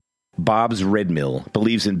Bob's Red Mill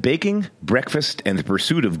believes in baking, breakfast, and the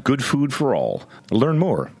pursuit of good food for all. Learn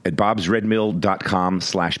more at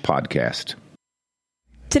bobsredmill.com/podcast.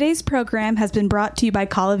 Today's program has been brought to you by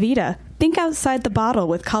Calavita. Think outside the bottle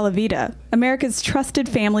with Calavita, America's trusted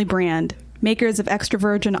family brand, makers of extra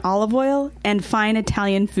virgin olive oil and fine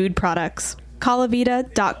Italian food products.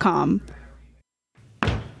 Calavita.com.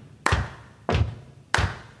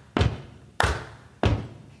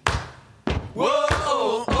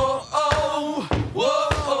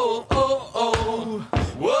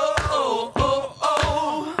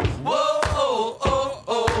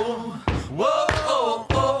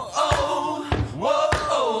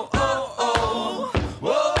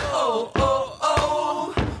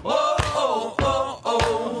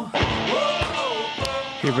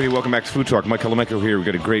 Hey everybody, welcome back to Food Talk. Mike Colameco here. We've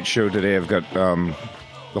got a great show today. I've got the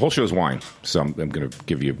whole show is wine, so I'm going to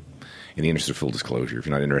give you, in the interest of full disclosure, if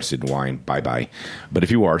you're not interested in wine, bye-bye. But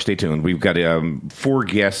if you are, stay tuned. We've got 4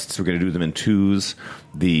 guests. We're going to do them in twos.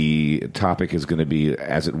 The topic is going to be,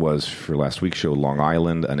 as it was for last week's show, Long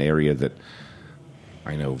Island, an area that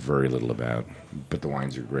I know very little about, but the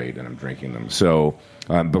wines are great, and I'm drinking them. So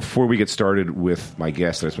before we get started with my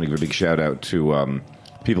guests, I just want to give a big shout-out to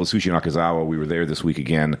people at Sushi Nakazawa. We were there this week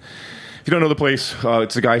again. If you don't know the place,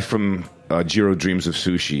 it's a guy from Jiro Dreams of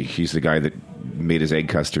Sushi. He's the guy that made his egg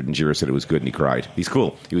custard, and Jiro said it was good, and he cried. He's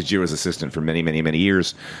cool. He was Jiro's assistant for many, many, many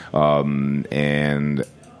years. And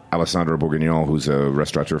Alessandro Bourguignon, who's a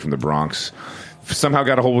restaurateur from the Bronx, somehow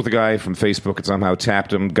got a hold of the guy from Facebook and somehow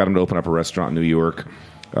tapped him, got him to open up a restaurant in New York.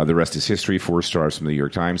 The rest is history. 4 stars from the New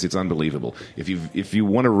York Times. It's unbelievable. If you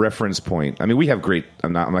want a reference point, I mean, we have great.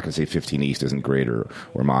 I'm not going to say 15 East isn't great or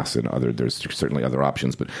Masa and other. There's certainly other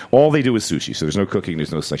options, but all they do is sushi. So there's no cooking.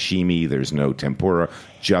 There's no sashimi. There's no tempura.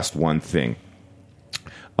 Just one thing,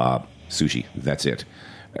 sushi. That's it.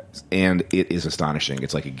 And it is astonishing.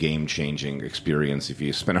 It's like a game-changing experience. If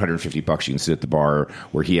you spend $150, you can sit at the bar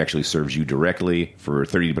where he actually serves you directly for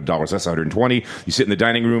 $30. That's $120. You sit in the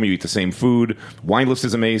dining room. You eat the same food. Wine list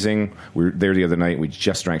is amazing. We were there the other night. We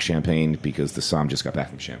just drank champagne because the Sam just got back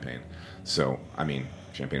from Champagne. So, I mean,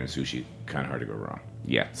 champagne and sushi, kind of hard to go wrong.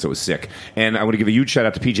 Yeah, so it was sick. And I want to give a huge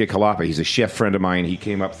shout-out to PJ Kalapa. He's a chef friend of mine. He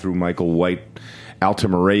came up through Michael White Alta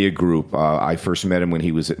Maria Group. I first met him when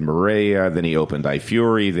he was at Maria. Then he opened I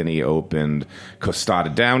Fury. Then he opened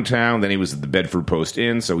Costata Downtown. Then he was at the Bedford Post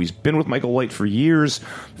Inn. So he's been with Michael White for years.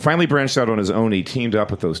 Finally branched out on his own. He teamed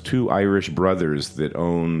up with those 2 Irish brothers that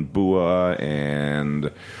own Bua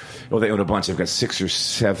and... Oh, they own a bunch. They've got 6 or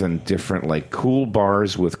 7 different, like, cool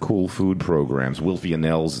bars with cool food programs. Wilfie and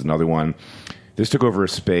Nels is another one. This took over a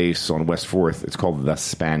space on West 4th. It's called The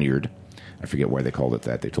Spaniard. I forget why they called it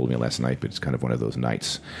that. They told me last night, but it's kind of one of those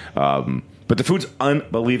nights. But the food's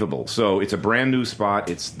unbelievable. So it's a brand new spot.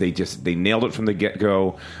 They nailed it from the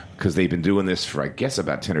get-go because they've been doing this for, I guess,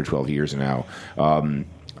 about 10 or 12 years now.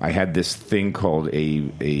 I had this thing called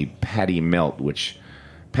a patty melt, which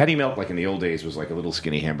patty melt, like in the old days, was like a little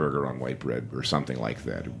skinny hamburger on white bread or something like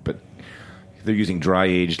that. But they're using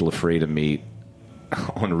dry-aged Lafreda meat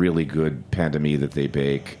on really good pan de mie that they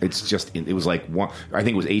bake. It's just, it was like I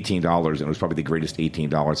think it was $18, and it was probably the greatest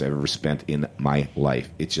 $18 I've ever spent in my life.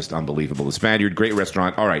 It's just unbelievable. The Spaniard, great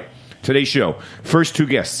restaurant. All right, today's show. First 2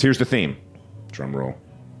 guests. Here's the theme. Drum roll.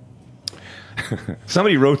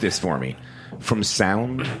 Somebody wrote this for me. From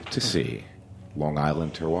sound to sea, Long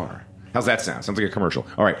Island terroir. How's that sound? Sounds like a commercial.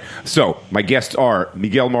 All right, so my guests are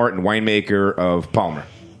Miguel Martin, winemaker of Palmer.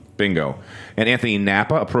 Bingo. And Anthony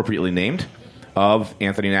Napa, appropriately named, of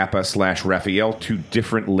Anthony Napa / Raphael, 2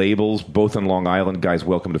 different labels, both on Long Island. Guys,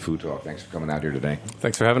 welcome to Food Talk. Thanks for coming out here today.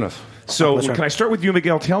 Thanks for having us. So, can I start with you,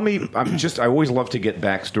 Miguel? Tell me, I always love to get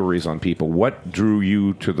backstories on people. What drew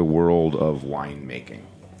you to the world of winemaking?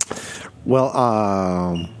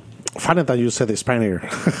 Well, funny that you said the Spaniard.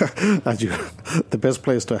 The best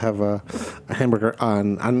place to have a hamburger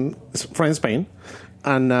and from Spain.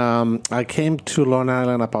 And I came to Long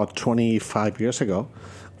Island about 25 years ago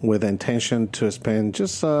with the intention to spend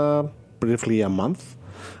just briefly a month.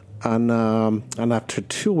 And after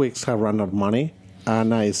 2 weeks, I ran out of money.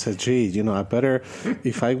 And I said, gee, I better,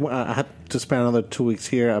 if I had to spend another 2 weeks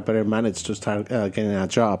here, I better manage to start getting a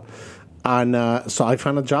job. And so I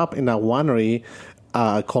found a job in a winery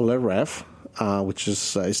called Le Ref, which is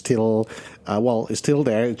still, it's still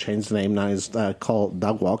there. It changed the name now. It's called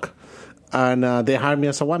Dog Walk. And they hired me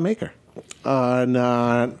as a winemaker.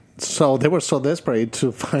 And so they were so desperate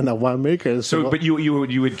to find a winemaker. So, but you were a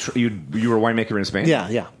winemaker in Spain?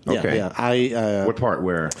 Yeah. Okay. Yeah. What part?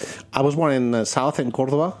 Where? I was born in south in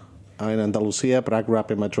Córdoba. in Andalusia, but I grew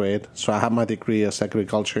up in Madrid. So I have my degree as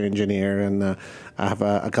agriculture engineer, and I have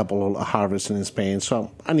a couple of harvests in Spain.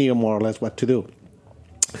 So I knew more or less what to do.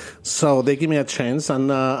 So they give me a chance,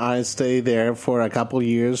 and I stayed there for a couple of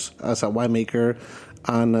years as a winemaker,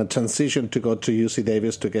 and transitioned to go to UC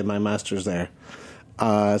Davis to get my master's there.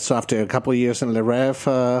 So after a couple of years in Le Ref,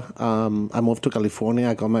 I moved to California.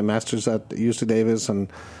 I got my master's at UC Davis and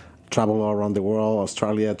traveled all around the world: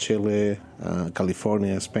 Australia, Chile,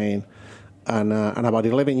 California, Spain. And about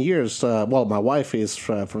 11 years, my wife is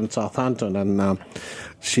from Southampton, and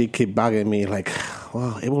she kept bugging me like,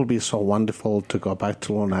 well, it will be so wonderful to go back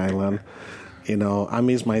to Long Island. I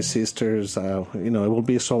miss my sisters. It will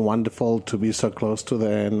be so wonderful to be so close to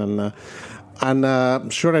them.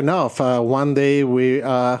 And sure enough, one day we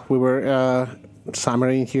were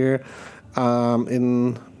summering here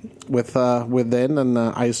with them, and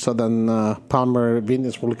I saw that Palmer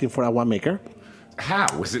Vineyards were looking for a winemaker. How?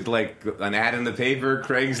 Was it like an ad in the paper,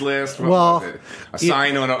 Craigslist? What Well, was it? A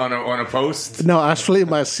sign on a post? No, actually,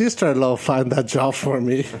 my sister-in-law found that job for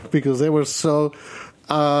me because they were so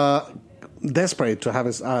desperate to have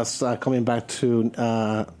us coming back to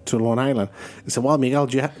Long Island. They said, "Well, Miguel,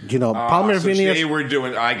 Palmer so Vineyards." they were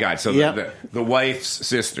doing. I got so Yeah. the wife's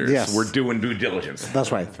sisters Yes. were doing due diligence.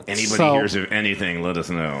 That's right. Anybody So- hears of anything, let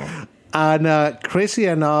us know. And crazy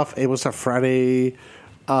enough, it was a Friday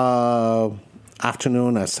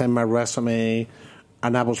afternoon. I sent my resume,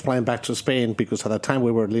 and I was flying back to Spain because at the time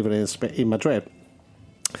we were living in Madrid.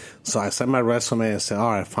 So I sent my resume. I said,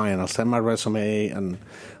 all right, fine, I'll send my resume. And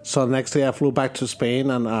so the next day I flew back to Spain,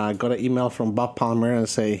 and I got an email from Bob Palmer and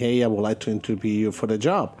say, hey, I would like to interview you for the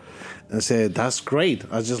job. And I said, that's great.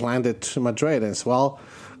 I just landed to Madrid. And I said, well,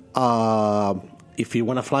 if you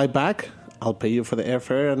want to fly back, I'll pay you for the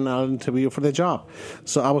airfare, and I'll interview you for the job.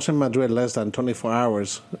 So I was in Madrid less than 24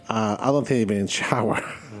 hours. I don't think I even shower.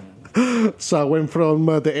 So I went from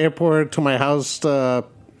the airport to my house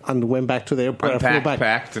and went back to the airport. Unpacked, I flew back.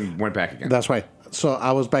 packed, and went back again. That's right. So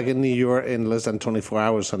I was back in New York in less than 24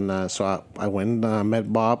 hours. And so I went,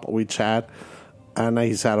 met Bob, we chat. And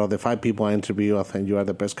he said, of the 5 people I interview, I think you are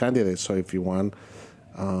the best candidate. So if you want,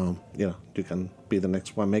 you can be the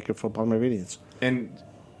next winemaker for Palmer Vineyards. And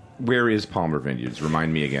where is Palmer Vineyards?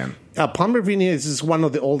 Remind me again. Palmer Vineyards is one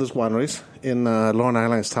of the oldest wineries in Long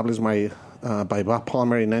Island, established by Bob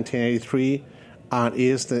Palmer in 1983, and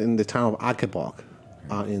is in the town of Aquebogue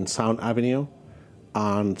in Sound Avenue.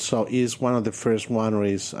 And so is one of the first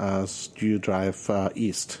wineries as you drive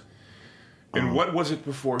east. And what was it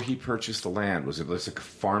before he purchased the land? Was it like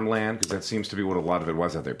farmland? Because that seems to be what a lot of it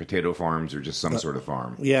was out there. Potato farms or just some sort of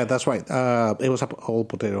farm. Yeah, that's right. It was an old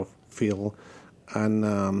potato field.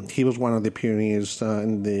 And he was one of the pioneers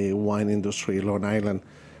in the wine industry in Long Island.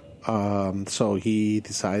 So he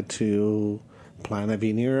decided to plant a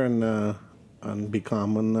vineyard and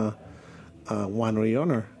become a winery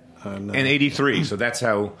owner. And 83, so that's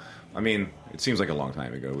how... I mean, it seems like a long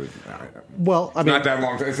time ago. Well, I mean... Not that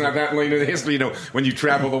long. It's not that late in the history. When you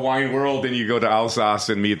travel the wine world and you go to Alsace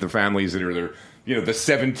and meet the families that are there... the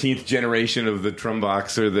 17th generation of the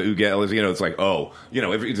Trumbachs or the Ugels, it's like,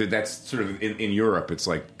 that's sort of in Europe, it's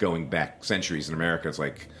like going back centuries. In America, it's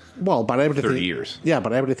like but everything, 30 years. Yeah,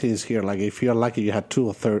 but everything is here. Like, if you're lucky, you had 2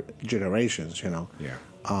 or 3 generations, Yeah.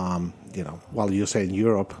 While you say in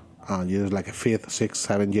Europe, you're like a 5th, 6th,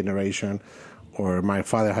 7th generation. Or my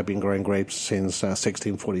father had been growing grapes since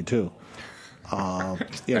 1642.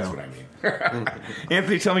 That's what I mean.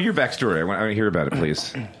 Anthony, tell me your backstory. I want to hear about it,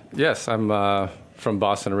 please. Yes, I'm from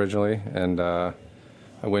Boston originally, and I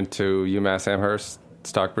went to UMass Amherst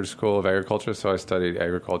Stockbridge School of Agriculture, so I studied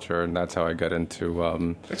agriculture, and that's how I got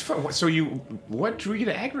into... That's fun. So what drew you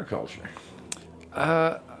to agriculture?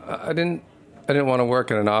 I didn't want to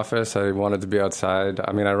work in an office. I wanted to be outside.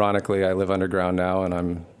 I mean, ironically, I live underground now, and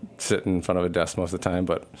I'm sitting in front of a desk most of the time,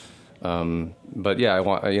 but yeah,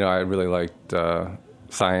 I really liked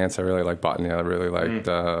science. I really liked botany. I really liked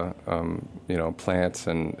plants,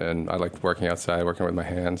 and I liked working outside, working with my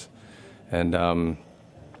hands. And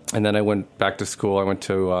then I went back to school. I went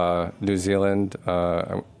to New Zealand,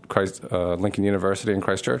 Lincoln University in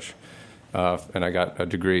Christchurch, and I got a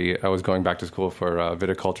degree. I was going back to school for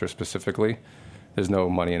viticulture specifically. There's no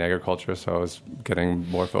money in agriculture, so I was getting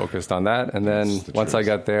more focused on that. And then once I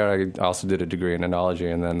got there, I also did a degree in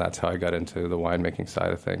enology, and then that's how I got into the winemaking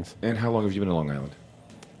side of things. And how long have you been in Long Island?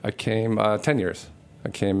 I came 10 years. I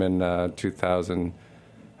came in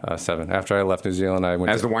 2007. After I left New Zealand, I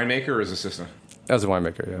went as the winemaker or as assistant? As a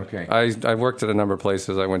winemaker, yeah. Okay. I worked at a number of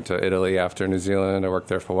places. I went to Italy after New Zealand. I worked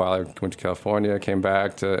there for a while. I went to California, came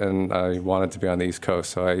back, and I wanted to be on the East Coast.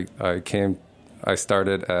 So I came I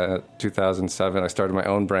started at 2007. I started my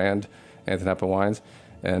own brand, Anthony Napa Wines,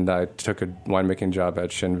 and I took a winemaking job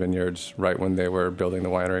at Shin Vineyards right when they were building the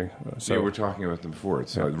winery. So we were talking about them before.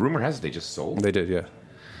 So the rumor has it they just sold. They did, yeah.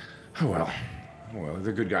 Oh, well,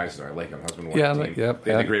 they're good guys, though. I like them. Husband and wife Yeah, team. like, yep,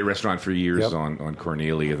 They had yeah. a great restaurant for years Yep. on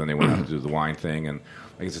Cornelia. Then they went out to do the wine thing. And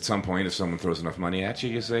I guess at some point, if someone throws enough money at you,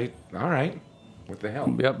 you say, all right, what the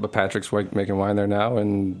hell? Yep, but Patrick's making wine there now,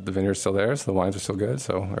 and the vineyard's still there, so the wines are still good,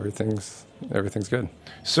 so everything's good.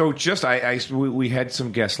 So just we had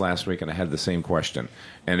some guests last week, and I had the same question,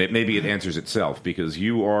 and maybe it answers itself because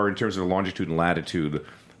you are, in terms of longitude and latitude,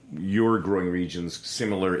 your growing regions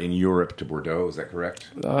similar in Europe to Bordeaux. Is that correct?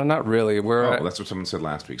 Not really. That's what someone said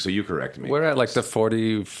last week. So you correct me. We're at like the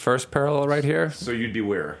 41st parallel right here. So you'd be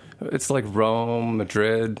where? It's like Rome,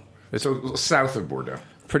 Madrid. It's So south of Bordeaux.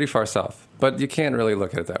 pretty far south, but you can't really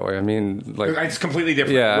look at it that way. I mean, like It's completely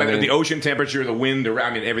different. Yeah, Whether I mean- the ocean temperature, the wind,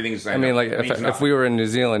 everything's. I mean, like if we were in New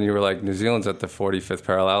Zealand, you were like New Zealand's at the 45th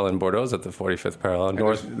parallel and Bordeaux's at the 45th parallel.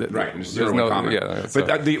 North, right, there's zero in no common. Yeah, so-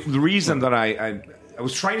 but the reason that I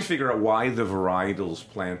was trying to figure out why the varietals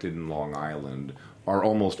planted in Long Island are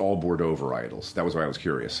almost all Bordeaux varietals. That was why I was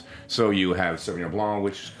curious. So you have Sauvignon Blanc,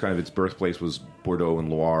 which kind of its birthplace was Bordeaux and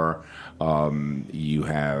Loire. You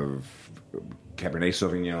have Cabernet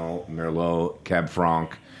Sauvignon, Merlot, Cab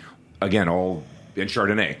Franc, again, all in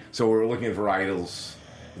Chardonnay. So we're looking at varietals,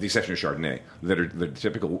 with the exception of Chardonnay, that are the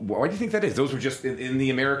typical. Why do you think that is? Those were just in the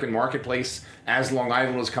American marketplace as Long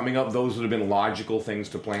Island was coming up. Those would have been logical things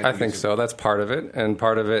to plant. I think so. That's part of it, and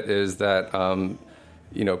part of it is that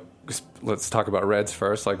let's talk about reds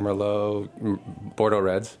first, like Merlot, Bordeaux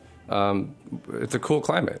reds. It's a cool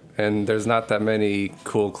climate, and there's not that many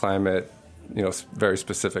cool climate, very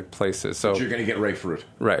specific places. So You're going to get ripe fruit.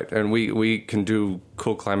 right, and we can do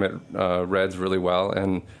cool climate reds really well,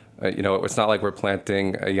 and it's not like we're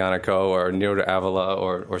planting a Yanaco or Nero de Avila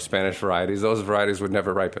or Spanish varieties. Those varieties would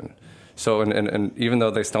never ripen. So and even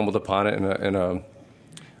though they stumbled upon it in a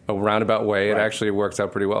roundabout way, it actually works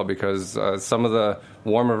out pretty well because some of the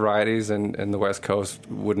warmer varieties in the West Coast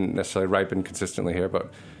wouldn't necessarily ripen consistently here,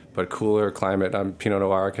 but cooler climate, Pinot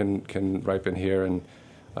Noir can ripen here. And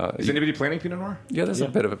Is anybody planting Pinot Noir? yeah, there's a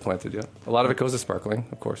bit of it planted. Yeah, a lot of it goes to sparkling,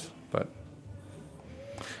 of course, but.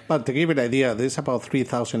 But to give you an idea, there's about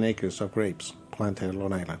 3,000 acres of grapes planted in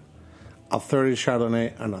Long Island. A third is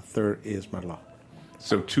Chardonnay and a third is Merlot.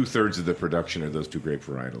 So 2/3 of the production are those two grape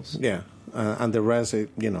varietals. Yeah, and the rest, of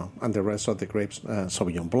the grapes,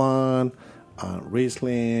 Sauvignon Blanc,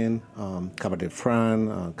 Riesling, Cabernet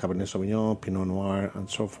Franc, Cabernet Sauvignon, Pinot Noir, and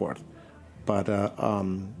so forth. But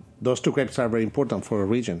those two grapes are very important for a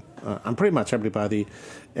region. And pretty much every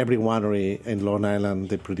winery in Long Island,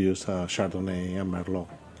 they produce Chardonnay and Merlot.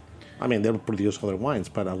 I mean, they'll produce other wines,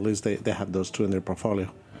 but at least they have those two in their portfolio.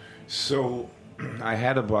 So I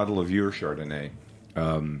had a bottle of your Chardonnay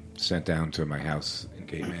sent down to my house in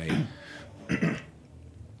Cape May.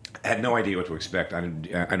 I had no idea what to expect. I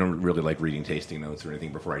don't really like reading tasting notes or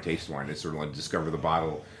anything before I taste wine. I sort of like discover the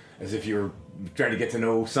bottle as if you're trying to get to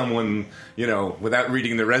know someone, without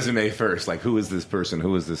reading the resume first. Like, who is this person?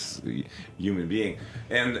 Who is this human being?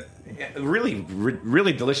 And really,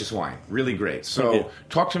 really delicious wine. Really great. So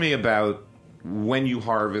talk to me about when you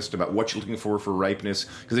harvest, about what you're looking for ripeness,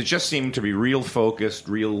 because it just seemed to be real focused,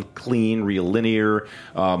 real clean, real linear.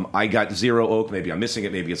 I got zero oak. Maybe I'm missing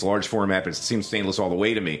it. Maybe it's large format, but it seems stainless all the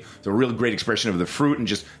way to me. So a real great expression of the fruit, and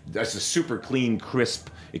that's a super clean,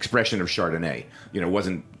 crisp expression of Chardonnay. It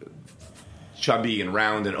wasn't chubby and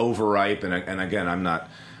round and overripe. And again, I'm not.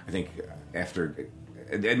 I think after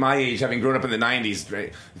at my age, having grown up in the '90s,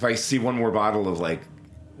 right, if I see one more bottle of like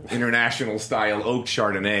international style oak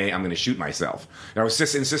Chardonnay, I'm going to shoot myself. I was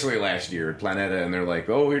in Sicily last year at Planeta, and they're like,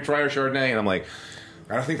 "Oh, here, try our Chardonnay," and I'm like,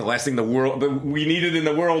 I don't think the last thing we needed in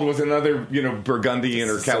the world was another, Burgundian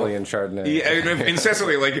or Sicilian Chardonnay. Yeah, in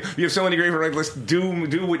Sicily, like, you have so many great varieties. Let's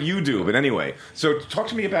do what you do. But anyway, so talk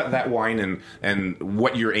to me about that wine and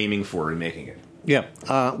what you're aiming for in making it. Yeah,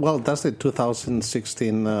 well, that's the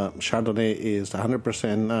 2016 Chardonnay is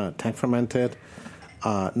 100% tank fermented,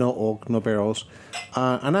 no oak, no barrels,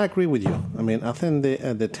 and I agree with you. I mean, I think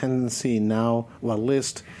the tendency now, well, at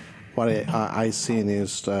least what I've seen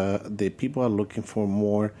is the people are looking for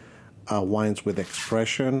more wines with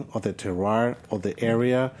expression of the terroir of the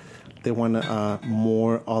area. They want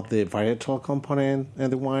more of the varietal component in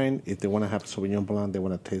the wine. If they want to have Sauvignon Blanc, they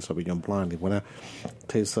want to taste Sauvignon Blanc. They want to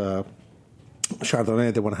taste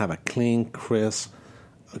Chardonnay, they want to have a clean, crisp,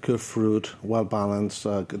 good fruit, well-balanced,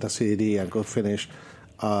 good acidity, and good finish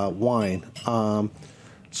wine.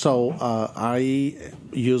 So I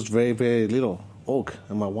used very, very little oak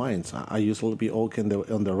in my wines. I use a little bit oak in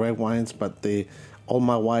the red wines, but all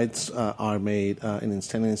my whites are made in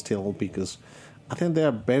stainless steel because I think they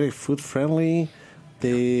are very food friendly.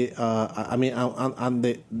 The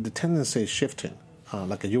tendency is shifting.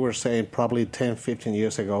 Like you were saying, probably 10, 15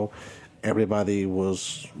 years ago, everybody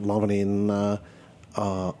was loving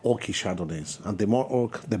oaky Chardonnays. And the more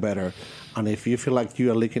oak, the better. And if you feel like you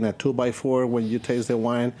are licking a 2x4 when you taste the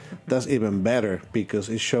wine, that's even better because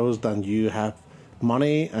it shows that you have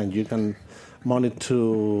money and you can money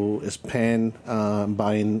to spend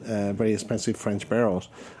buying very expensive French barrels.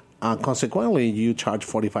 Consequently, you charge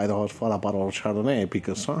 $45 for a bottle of Chardonnay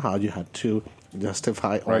because somehow you had to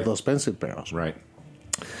justify all those expensive barrels. Right.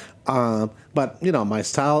 But, my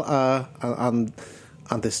style and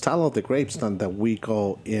the style of the grapes that we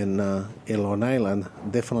go in Long Island,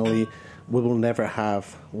 definitely we will never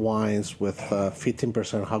have wines with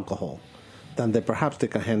 15% alcohol. Then perhaps they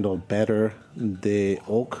can handle better the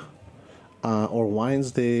oak or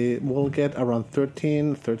wines. They will get around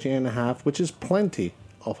 13 and a half, which is plenty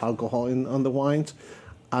of alcohol on the wines,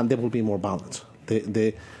 and they will be more balanced.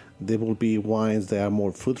 They will be wines that are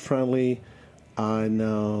more food friendly and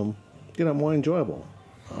more enjoyable.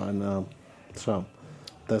 And so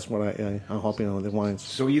that's what I'm hoping on the wines.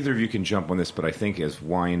 So either of you can jump on this, but I think as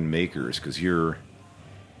wine makers, because at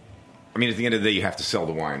the end of the day, you have to sell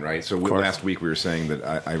the wine, right? So last week we were saying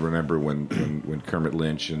that I remember when Kermit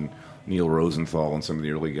Lynch and Neil Rosenthal and some of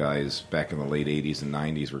the early guys back in the late 80s and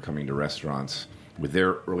 90s were coming to restaurants with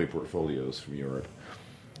their early portfolios from Europe.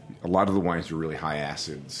 A lot of the wines were really high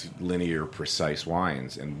acids, linear, precise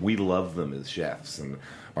wines, and we love them as chefs, and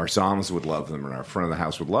our somms would love them, and our front of the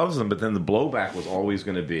house would love them, but then the blowback was always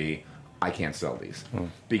going to be, I can't sell these.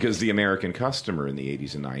 Because the American customer in the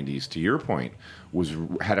 80s and 90s, to your point,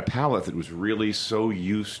 had a palate that was really so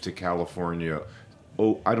used to California. I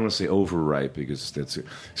don't want to say overripe, because that's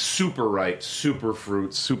super ripe, super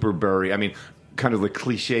fruit, super berry. Kind of the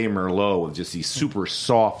cliche Merlot with just these super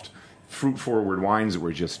soft, fruit-forward wines that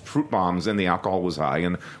were just fruit bombs, and the alcohol was high.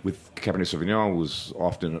 And with Cabernet Sauvignon, was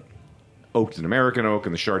often oaked in American oak,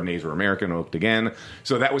 and the Chardonnays were American oaked again.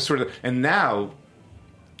 So that was sort of... And now,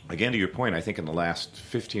 again, to your point, I think in the last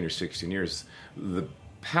 15 or 16 years, the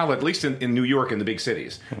palate, at least in New York and the big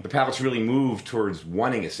cities, the palate's really moved towards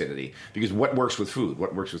wanting acidity, because what works with food?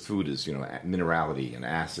 What works with food is, minerality and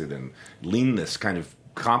acid and leanness kind of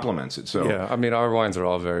complements it. So yeah, our wines are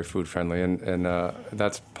all very food friendly, and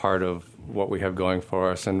that's part of what we have going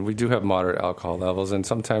for us. And we do have moderate alcohol levels, and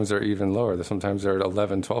sometimes they're even lower. Sometimes they're at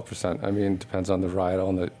 11, 12%. It depends on the varietal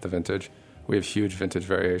and the vintage. We have huge vintage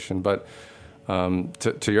variation. But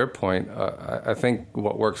to your point, I think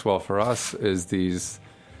what works well for us is these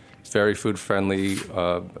very food friendly,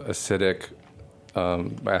 acidic,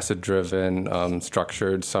 acid driven,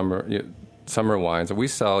 structured summer wines that we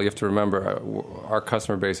sell. You have to remember, our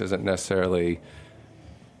customer base isn't necessarily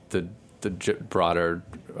the broader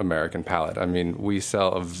American palate. We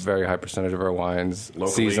sell a very high percentage of our wines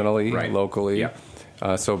seasonally, locally.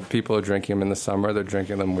 Yeah. So people are drinking them in the summer. They're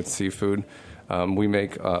drinking them with seafood. We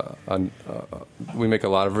make a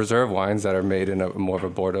lot of reserve wines that are made in more of a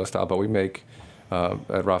Bordeaux style, but we make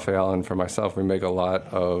at Raphael, and for myself, we make a lot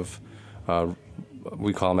of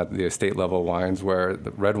we call them at the estate level wines, where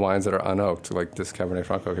the red wines that are unoaked, like this Cabernet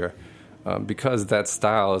Franc here, because that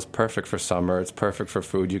style is perfect for summer. It's perfect for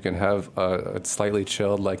food. You can have it slightly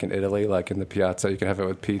chilled, like in Italy, like in the Piazza. You can have it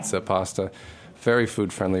with pizza, pasta. Very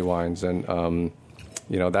food friendly wines, and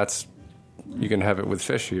that's, you can have it with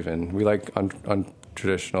fish even. We like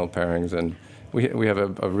untraditional pairings, and we have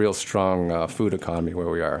a real strong food economy where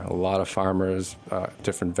we are. A lot of farmers,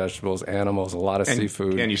 different vegetables, animals, a lot of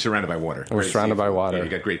seafood. And you're surrounded by water. We're surrounded by water. Yeah, you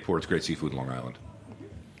got great ports, great seafood in Long Island.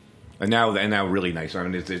 And now really nice.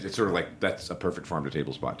 It's sort of like, that's a perfect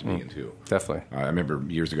farm-to-table spot to be in, too. Definitely. I remember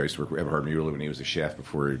years ago I used to work with Eberhard Mueller when he was a chef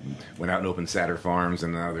before he went out and opened Satter Farms,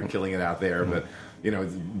 and now they're killing it out there. But,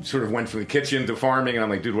 sort of went from the kitchen to farming, and I'm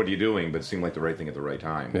like, dude, what are you doing? But it seemed like the right thing at the right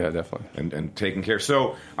time. Yeah, definitely. And taking care.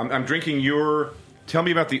 So I'm drinking your... Tell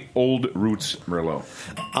me about the Old Roots Merlot.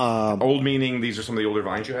 Old meaning these are some of the older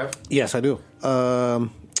vines you have? Yes, I do.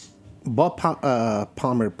 Bob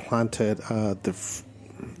Palmer planted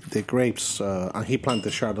the grapes, and he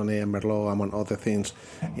planted Chardonnay and Merlot, among other things,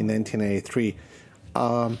 in 1983.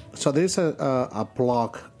 So there's a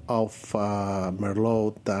block of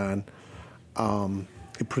Merlot that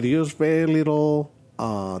it produced very little.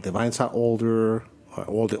 The vines are older,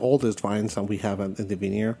 all the oldest vines that we have in the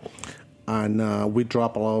vineyard. And we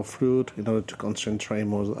drop a lot of fruit in order to concentrate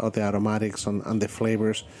most of the aromatics and the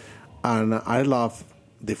flavors. And I love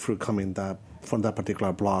the fruit coming from that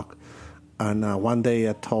particular block. And one day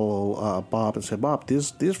I told Bob and said, Bob,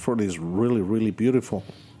 this fruit is really, really beautiful.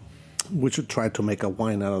 We should try to make a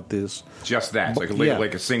wine out of this. Just that, But-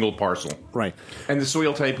 like a single parcel. Right. And the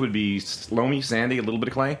soil type would be loamy, sandy, a little bit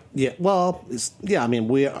of clay. Yeah. Well, I mean,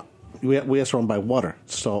 we are surrounded by water,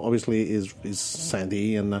 so obviously it's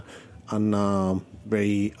sandy and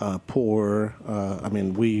very poor. I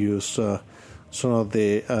mean, we use some of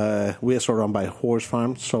the we are surrounded by horse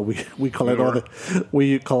farms, so we collect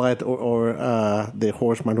the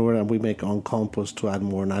horse manure and we make on compost to add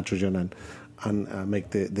more nitrogen and make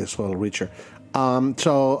the soil richer.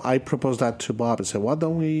 So I proposed that to Bob and said, why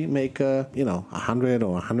don't we make 100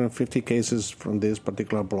 or 150 cases from this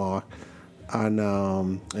particular block? And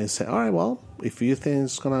I said, all right, well, if you think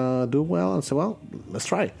it's gonna do well, I said, well, let's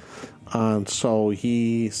try. And so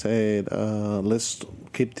he said, let's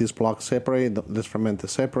keep this block separate, let's ferment it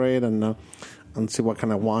separate, and see what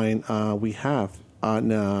kind of wine we have.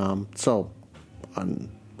 And so I'm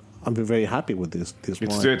very happy with this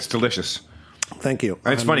wine. It's delicious. Thank you.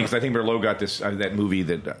 And it's funny because I think Merlot got this that movie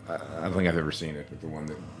that I don't think I've ever seen it, but the one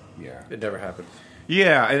that It never happened.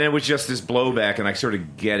 Yeah, and it was just this blowback, and I sort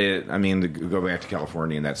of get it. I mean, to go back to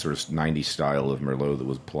California and that sort of 90s style of Merlot that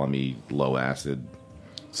was plummy, low acid,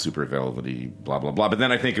 super velvety, blah, blah, blah. But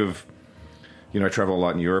then I think of, I travel a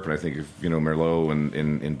lot in Europe, and I think of, Merlot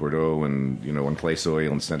in Bordeaux and, on clay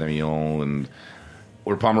soil and Saint-Emilion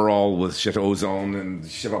or Pomerol with Chateau Ozone and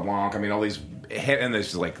Cheval Blanc. I mean, all these, and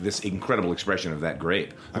there's like this incredible expression of that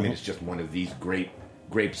grape. I mean, it's just one of these great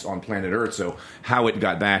grapes on planet Earth. So how it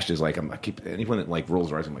got bashed is like anyone that like rolls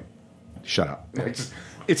their eyes, I'm like, shut up.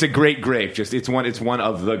 It's a great grape. It's one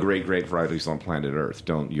of the great grape varieties on planet Earth.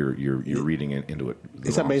 You're reading into it.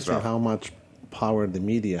 It's amazing how much power the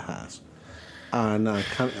media has and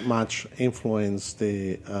how much influence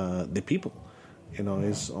the people. It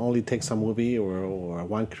only takes a movie or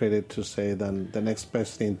one critic to say then the next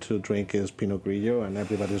best thing to drink is Pinot Grigio, and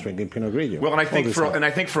everybody's drinking Pinot Grigio. Well, and I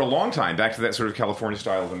think for a long time, back to that sort of California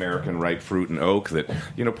style of American ripe fruit and oak, that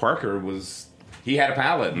Parker he had a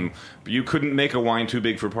palate, and you couldn't make a wine too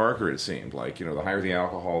big for Parker. It seemed like the higher the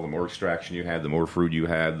alcohol, the more extraction you had, the more fruit you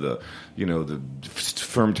had, the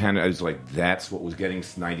firm tannin. I was like, that's what was getting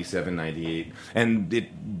 97, 98, and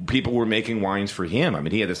people were making wines for him. I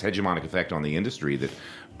mean, he had this hegemonic effect on the industry that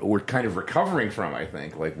we're kind of recovering from. I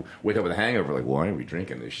think, like, wake up with a hangover, like, why are we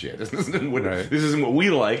drinking this shit? This isn't what we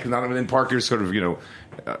like. And then Parker's sort of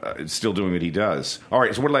still doing what he does. All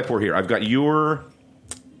right, so what did I pour here? I've got your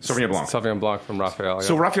Sauvignon Blanc. Sauvignon Blanc from Raphael. Yeah.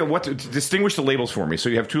 So, Raphael, distinguish the labels for me. So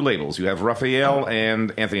you have two labels. You have Raphael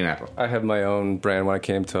and Anthony Napa. I have my own brand. When I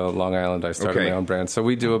came to Long Island, I started my own brand. So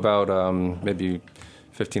we do about maybe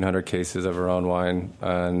 1,500 cases of our own wine.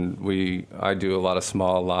 And I do a lot of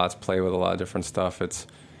small lots, play with a lot of different stuff. It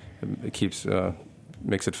keeps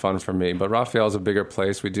makes it fun for me. But Raphael is a bigger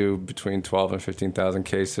place. We do between 12 and 15,000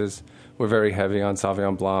 cases. We're very heavy on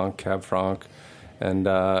Sauvignon Blanc, Cab Franc. And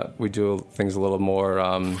we do things a little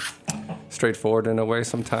more straightforward in a way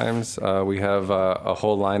sometimes. We have a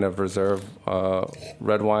whole line of reserve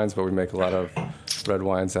red wines, but we make a lot of red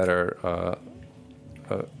wines that are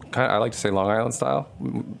I like to say Long Island style,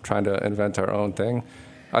 trying to invent our own thing.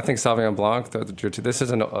 I think Sauvignon Blanc, this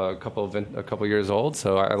isn't a couple years old,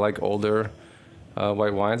 so I like older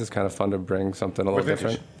white wines. It's kind of fun to bring something a little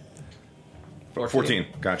different. 14.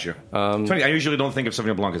 Gotcha. Funny, I usually don't think of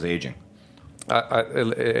Sauvignon Blanc as aging.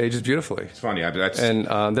 It ages beautifully. It's funny. And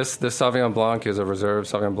this Sauvignon Blanc is a reserve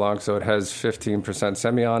Sauvignon Blanc, so it has 15%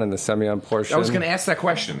 Semillon in the Semillon portion. I was going to ask that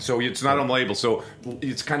question. So it's not on the label. So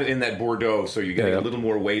it's kind of in that Bordeaux. So you're getting a little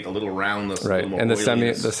more weight, a little roundness, right? A little more and the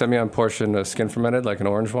oiliness. Semillon portion is skin fermented like an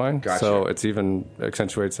orange wine. Gotcha. So it's even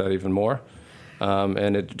accentuates that even more.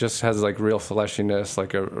 And it just has like real fleshiness,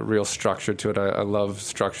 like a real structure to it. I love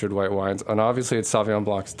structured white wines. And obviously it's Sauvignon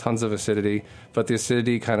Blanc, tons of acidity, but the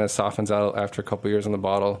acidity kind of softens out after a couple years in the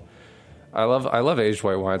bottle. I love aged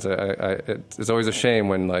white wines. It's always a shame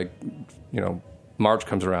when March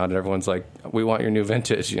comes around and everyone's like, we want your new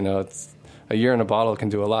vintage. It's a year in a bottle can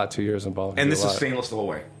do a lot. 2 years in a bottle can and do this a is lot. stainless the whole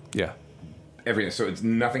way. Yeah. Everything. So it's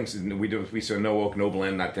nothing. We say no oak, no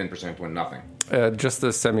blend, not 10% blend, nothing. Just the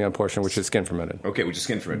Semillon portion, which is skin fermented. Okay, which is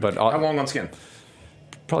skin fermented. But how long on skin?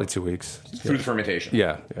 Probably 2 weeks. Through the fermentation.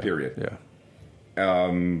 Yeah. Period. Yeah.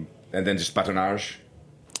 And then just batonnage.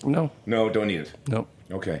 No, don't need it. no.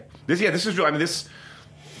 Okay. This is. I mean, this.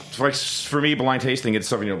 Like for me, blind tasting, it's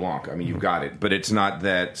Sauvignon Blanc. I mean, you've got it, but it's not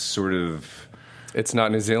that sort of. It's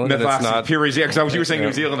not New Zealand. And it's not purity. Yeah, because you were saying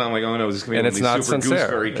New Zealand. I'm like, oh no, this is going to be not super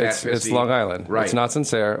gooseberry, Sancerre. It's Long Island. Right. It's not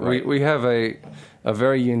Sancerre. Right. We have a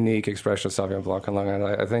very unique expression of Sauvignon Blanc on Long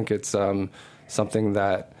Island. I think it's something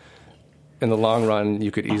that in the long run,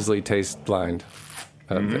 you could easily taste blind.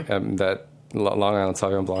 That Long Island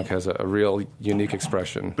Sauvignon Blanc has a real unique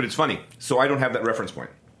expression. But it's funny. So I don't have that reference point.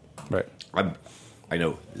 Right. I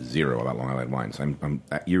know zero about Long Island wines.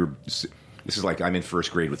 This is like I'm in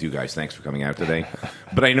first grade with you guys. Thanks for coming out today.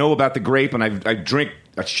 But I know about the grape, and I drink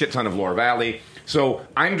a shit ton of Loire Valley. So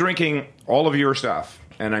I'm drinking all of your stuff,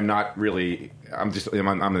 and I'm not really. I'm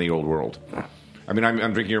in the old world. I mean,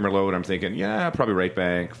 I'm drinking your Merlot, and I'm thinking, yeah, probably Right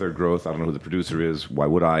Bank, Third Growth. I don't know who the producer is. Why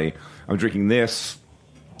would I? I'm drinking this,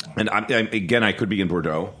 and again, I could be in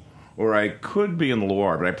Bordeaux, or I could be in the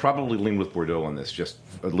Loire, but I probably lean with Bordeaux on this. Just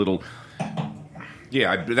a little.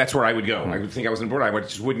 Yeah, that's where I would go. I would think I was in Bordeaux. I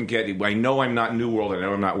just wouldn't get. I know I'm not New World. I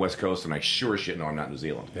know I'm not West Coast, and I sure as shit know I'm not New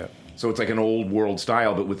Zealand. Yeah. So it's like an old world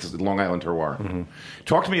style, but with Long Island terroir. Mm-hmm.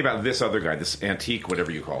 Talk to me about this other guy, this antique, whatever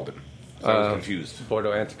you called it. I was confused.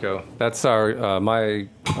 Bordeaux Antico. That's our my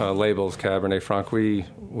label's Cabernet Franc.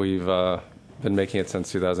 We've been making it since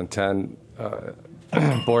 2010.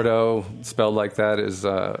 Bordeaux, spelled like that, is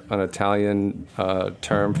an Italian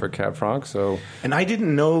term for Cab Franc. So, and I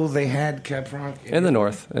didn't know they had Cab Franc in the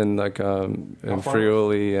north, in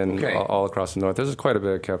Friuli and all across the north. There's quite a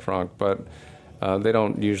bit of Cab Franc, but they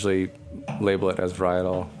don't usually label it as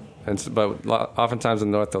varietal. But oftentimes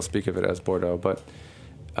in the north they'll speak of it as Bordeaux. But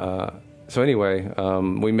so anyway,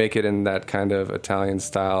 we make it in that kind of Italian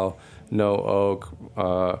style, no oak,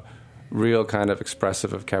 real kind of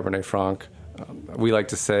expressive of Cabernet Franc. We like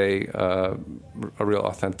to say a real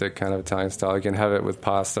authentic kind of Italian style. You can have it with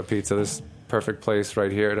pasta, pizza. This is perfect place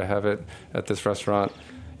right here to have it at this restaurant.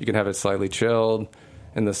 You can have it slightly chilled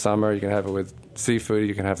in the summer. You can have it with seafood.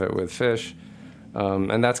 You can have it with fish.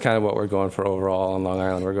 And that's kind of what we're going for overall on Long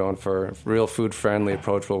Island. We're going for real food-friendly,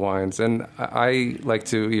 approachable wines. And I like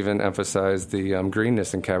to even emphasize the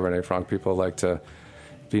greenness in Cabernet Franc. People like to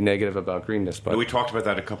be negative about greenness. But we talked about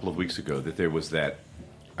that a couple of weeks ago, that there was that.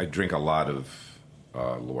 I drink a lot of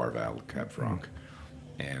Loire Valley Cab Franc,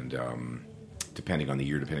 and depending on the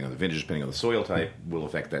year, depending on the vintage, depending on the soil type, will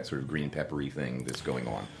affect that sort of green peppery thing that's going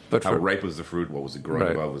on. But how ripe was the fruit? What was it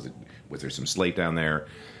growing above? Was there some slate down there?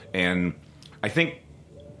 And I think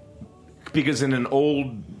because in an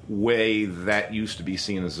old way that used to be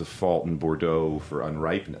seen as a fault in Bordeaux for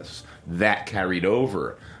unripeness, that carried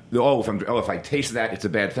over. If I taste that, it's a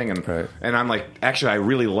bad thing, and I'm like, actually, I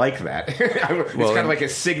really like that. It's kind of like a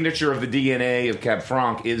signature of the DNA of Cab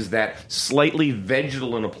Franc is that slightly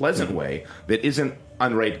vegetal in a pleasant way that isn't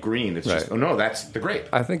unripe green. It's just that's the grape.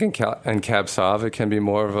 I think in Cab Sauv it can be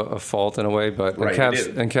more of a fault in a way, but in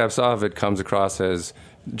Cab Sauv it comes across as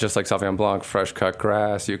just like Sauvignon Blanc, fresh cut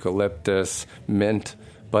grass, eucalyptus, mint.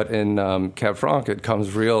 But in Cab Franc, it comes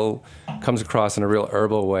across in a real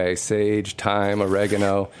herbal way: sage, thyme,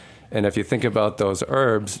 oregano. And if you think about those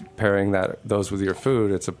herbs, pairing those with your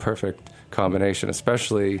food, it's a perfect combination,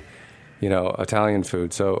 especially, Italian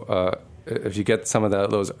food. So if you get some of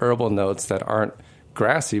those herbal notes that aren't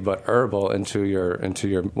grassy but herbal into your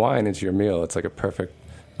wine, into your meal, it's like a perfect.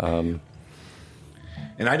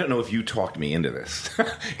 And I don't know if you talked me into this.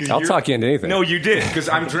 I'll talk you into anything. No, you did, because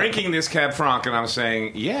I'm drinking this Cab Franc, and I'm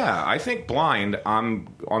saying, yeah, I think blind, I'm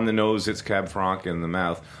on the nose, it's Cab Franc in the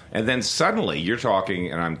mouth. And then suddenly you're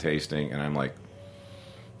talking, and I'm tasting, and I'm like,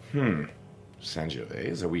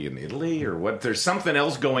 Sangiovese? Are we in Italy, or what? There's something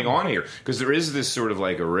else going on here, because there is this sort of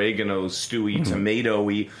like oregano, stewy,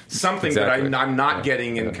 tomato-y, something that I'm not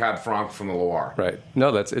getting in Cab Franc from the Loire. Right.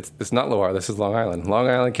 No, it's not Loire. This is Long Island. Long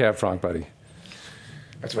Island Cab Franc, buddy.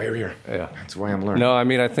 That's why you're here. Yeah, that's why I'm learning. No, I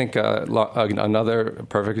mean, I think another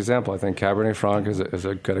perfect example. I think Cabernet Franc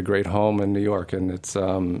got a great home in New York, and it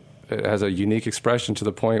has a unique expression to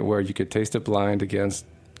the point where you could taste it blind against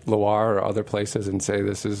Loire or other places and say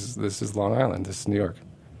this is Long Island, this is New York.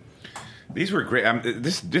 These were great.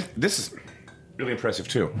 This is really impressive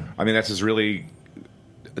too. I mean, that's really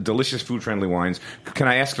delicious, food-friendly wines. Can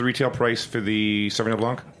I ask the retail price for the Sauvignon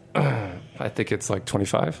Blanc? I think it's like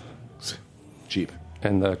 $25. Cheap.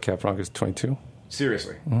 And the Cab Franc is $22.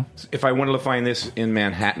 Seriously. Mm-hmm. If I wanted to find this in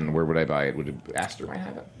Manhattan, where would I buy it? Would Astor might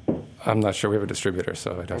have it? I'm not sure. We have a distributor,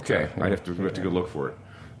 so I'd have to go look for it.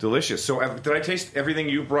 Delicious. So did I taste everything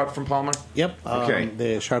you brought from Palmer? Yep. Okay.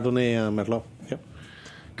 The Chardonnay Merlot. Yep.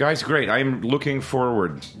 Guys, great. I'm looking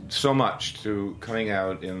forward so much to coming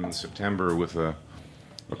out in September with a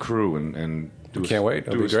crew and do a story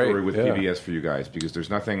with PBS for you guys, because there's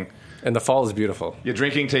nothing... And the fall is beautiful. Yeah,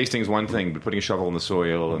 drinking, tasting is one thing, but putting a shovel in the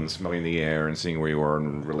soil and smelling the air and seeing where you are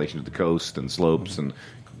in relation to the coast and slopes, and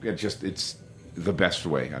it's the best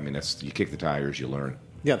way. I mean, you kick the tires, you learn.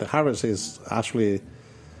 Yeah, the harvest is actually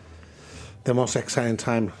the most exciting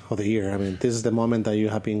time of the year. I mean, this is the moment that you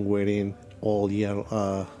have been waiting all year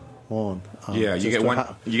on. Yeah, you get one.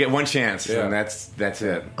 You get one chance, Yeah. and that's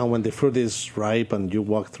it. And when the fruit is ripe and you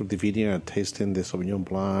walk through the vineyard tasting the Sauvignon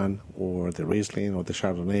Blanc or the Riesling or the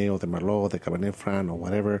Chardonnay or the Merlot, the Cabernet Franc or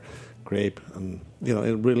whatever grape, and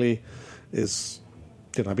it really is.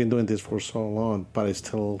 I've been doing this for so long, but I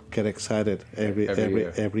still get excited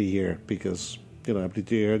every year because every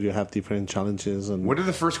year you have different challenges. And What are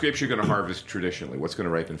the first grapes you're going to harvest traditionally? What's going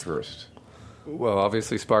to ripen first? Well,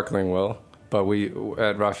 obviously sparkling will, but we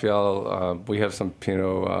at Raphael we have some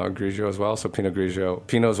Pinot Grigio as well. So Pinot Grigio,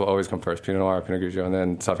 Pinots will always come first. Pinot Noir, Pinot Grigio, and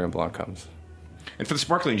then Sauvignon Blanc comes. And for the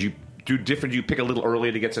sparklings, you do different. You pick a little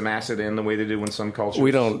early to get some acid in the way they do in some cultures. We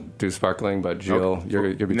don't do sparkling, but Jill, Okay.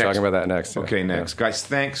 you'll be Next. talking about that next. Yeah. Okay, next. Yeah. Guys,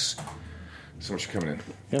 thanks so much for coming in.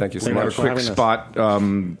 Yeah, Thank you so thank much. Another for quick having us. spot,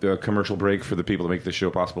 commercial break for the people that make this show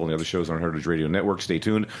possible and the other shows on Heritage Radio Network. Stay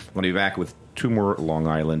tuned. I'm going to be back with 2 more Long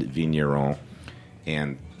Island Vignerons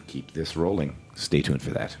and keep this rolling. Stay tuned for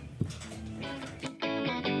that.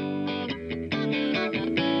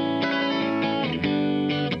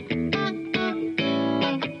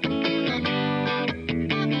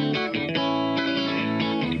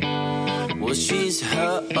 Well, she's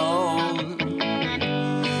her own.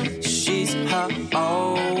 She's her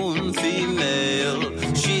own female.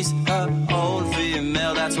 She's her own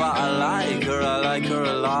female. That's why I like her. I like her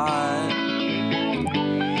a lot.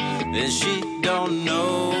 And she don't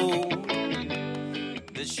know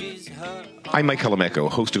that she's her. I'm Mike Calamecco,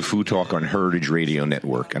 host of Food Talk on Heritage Radio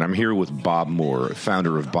Network, and I'm here with Bob Moore,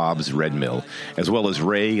 founder of Bob's Red Mill, as well as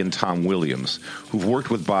Ray and Tom Williams, who've worked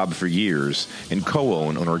with Bob for years and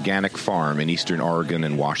co-own an organic farm in eastern Oregon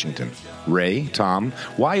and Washington. Ray, Tom,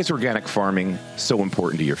 why is organic farming so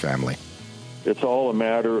important to your family? It's all a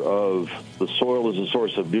matter of the soil is a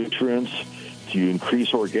source of nutrients. You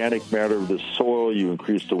increase organic matter of the soil, you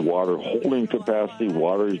increase the water holding capacity.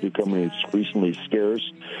 Water is becoming increasingly scarce.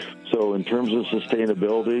 So in terms of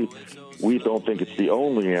sustainability, we don't think it's the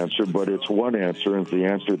only answer, but it's one answer, and it's the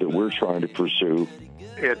answer that we're trying to pursue.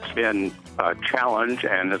 It's been a challenge,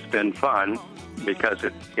 and it's been fun because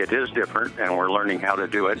it is different, and we're learning how to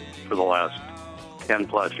do it for the last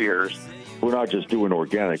 10-plus years. We're not just doing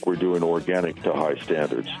organic, we're doing organic to high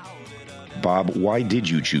standards. Bob, why did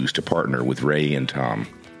you choose to partner with Ray and Tom?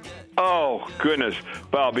 Oh, goodness.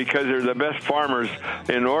 Well, because they're the best farmers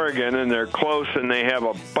in Oregon, and they're close, and they have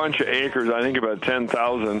a bunch of acres, I think about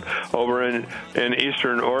 10,000, over in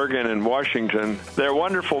eastern Oregon and Washington. They're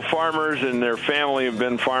wonderful farmers, and their family have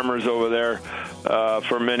been farmers over there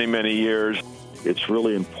for many, many years. It's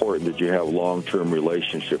really important that you have long-term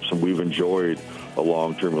relationships, and we've enjoyed a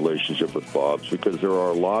long-term relationship with Bob's because there are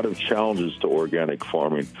a lot of challenges to organic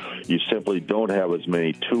farming. You simply don't have as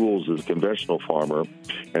many tools as a conventional farmer,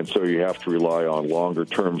 and so you have to rely on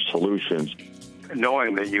longer-term solutions.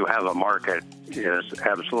 Knowing that you have a market is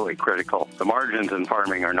absolutely critical. The margins in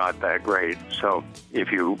farming are not that great, so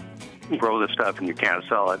if you grow the stuff and you can't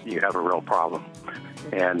sell it, you have a real problem.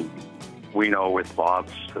 And we know with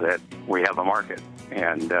Bob's that we have a market,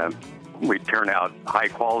 and we turn out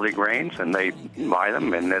high-quality grains, and they buy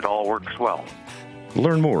them, and it all works well.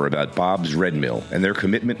 Learn more about Bob's Red Mill and their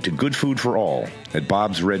commitment to good food for all at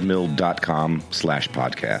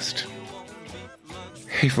bobsredmill.com/podcast.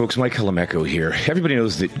 Hey folks, Mike Calamecco here. Everybody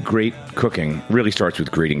knows that great cooking really starts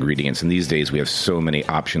with great ingredients, and these days we have so many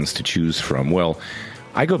options to choose from. Well,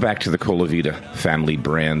 I go back to the Colavita family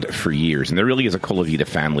brand for years, and there really is a Colavita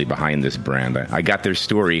family behind this brand. I got their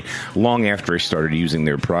story long after I started using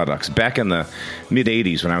their products. Back in the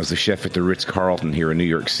mid-'80s, when I was the chef at the Ritz-Carlton here in New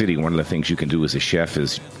York City, one of the things you can do as a chef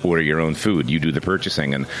is order your own food. You do the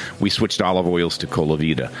purchasing, and we switched olive oils to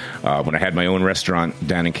Colavita. When I had my own restaurant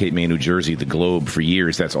down in Cape May, New Jersey, the Globe, for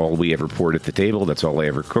years, that's all we ever poured at the table. That's all I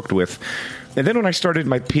ever cooked with. And then when I started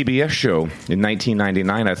my PBS show in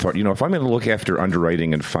 1999, I thought, if I'm going to look after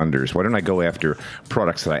underwriting and funders, why don't I go after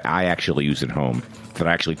products that I actually use at home, that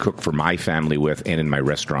I actually cook for my family with and in my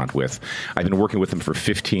restaurant with? I've been working with them for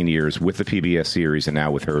 15 years with the PBS series and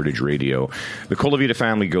now with Heritage Radio. The Colavita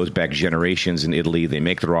family goes back generations in Italy. They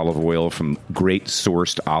make their olive oil from great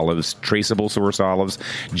sourced olives, traceable source olives,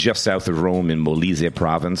 just south of Rome in Molise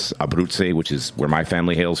province, Abruzzo, which is where my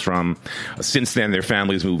family hails from. Since then, their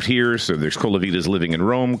families moved here, so there's Colavitas living in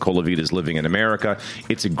Rome, Colavitas living in America.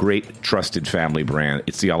 It's a great, trusted family brand.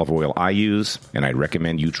 It's the olive oil I use, and I'd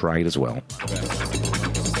recommend you try it as well.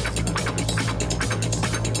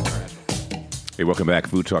 Hey, welcome back.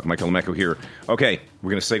 Food Talk. Mike Calamecco here. Okay, we're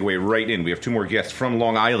going to segue right in. We have 2 more guests from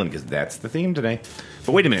Long Island, because that's the theme today.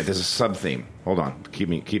 But wait a minute, there's a sub-theme. Hold on. Keep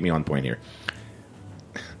me on point here.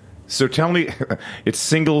 So tell me, it's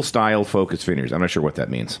single-style focused vineyards. I'm not sure what that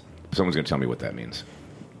means. Someone's going to tell me what that means.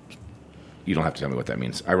 You don't have to tell me what that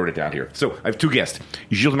means. I wrote it down here. So I have two guests.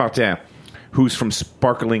 Gilles Martin, who's from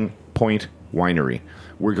Sparkling Point Winery.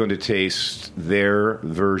 We're going to taste their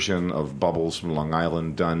version of bubbles from Long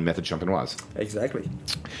Island done method champenoise. Exactly.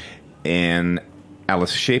 And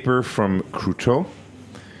Alice Shaper from Cruteau,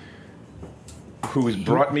 who has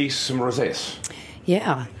brought me some rosés.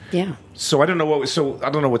 Yeah. So I don't know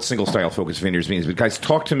what single style focused vineyards means, but guys,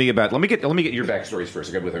 talk to me about. Let me get your backstories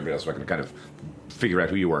first. I got with everybody else, so I can kind of figure out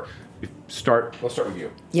who you are. Let's start with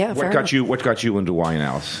you. Yeah. What got you into wine,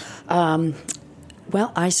 Alice?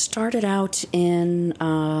 Well, I started out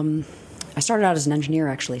as an engineer,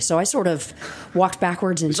 actually. So I sort of walked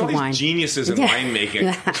backwards into There's all wine. these geniuses in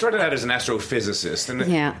winemaking. I started out as an astrophysicist, and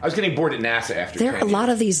I was getting bored at NASA after. There are a lot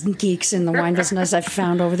of these geeks in the wine business I've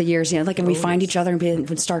found over the years. And we find each other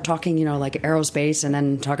and start talking, like aerospace, and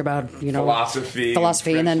then talk about philosophy,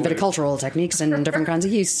 and then viticultural techniques and different kinds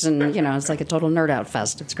of yeasts, and it's like a total nerd out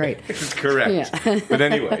fest. It's great. It's correct. Yeah. But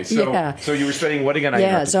anyway, so you were studying what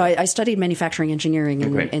again? So I studied manufacturing engineering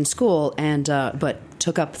in school, and but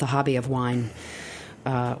took up the hobby of wine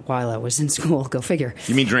while I was in school. Go figure.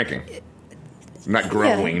 You mean drinking? Not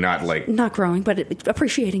growing, not growing, but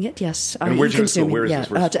appreciating it. Yes, and where'd you go to school? Where is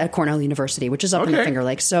this? At Cornell University, which is up in Finger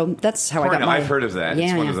Lakes. So that's how Cornell, I got my. I've heard of that.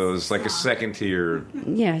 It's one of those like a second tier.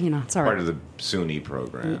 Yeah, it's all right. Part of the SUNY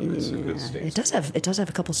program. It's a good state. It does have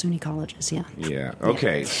a couple SUNY colleges. Yeah. Yeah.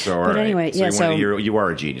 Okay. So all but right. Anyway, you are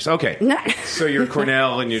a genius. Okay. So you're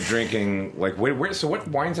Cornell and you're drinking where? So what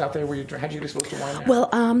wines out there? How'd you get exposed to wine? Now?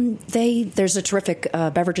 Well, there's a terrific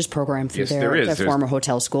beverages program through their former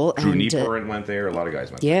hotel school. Drew Nieporent went there. A lot of guys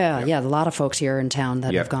went there. Yeah, a lot of folks here in town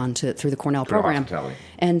that have gone through the Cornell program,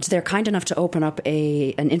 and they're kind enough to open up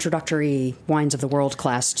an introductory wines of the world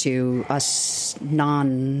class to us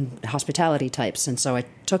non-hospitality types, and so I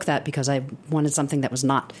took that because I wanted something that was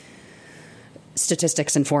not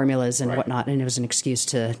statistics and formulas and whatnot, and it was an excuse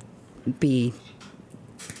to be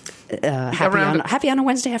happy on a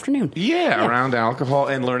Wednesday afternoon. Yeah, around alcohol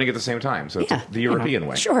and learning at the same time. So it's the European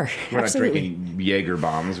way. Sure, we're absolutely. not drinking Jaeger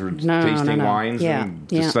bombs. We're tasting wines and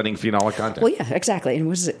just studying phenolic content. Well, yeah, exactly. And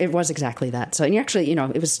it was exactly that. So, and you actually,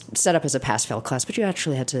 it was set up as a pass-fail class, but you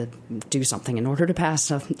actually had to do something in order to pass.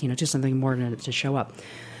 Do something more to show up.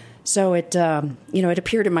 So it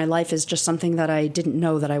appeared in my life as just something that I didn't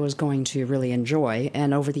know that I was going to really enjoy,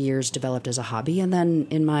 and over the years developed as a hobby. And then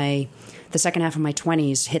in the second half of my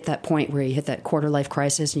 20s, hit that point where you hit that quarter-life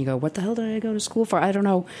crisis, and you go, what the hell did I go to school for? I don't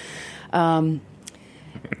know.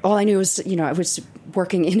 All I knew was, I was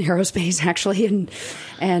working in aerospace, actually,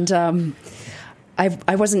 and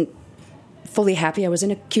I wasn't fully happy. I was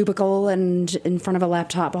in a cubicle and in front of a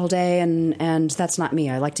laptop all day, and that's not me.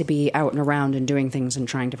 I like to be out and around and doing things and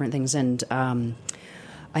trying different things. And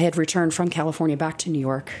I had returned from California back to New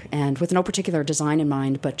York, and with no particular design in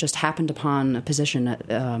mind, but just happened upon a position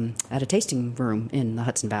at a tasting room in the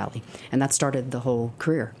Hudson Valley, and that started the whole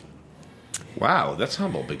career. Wow, that's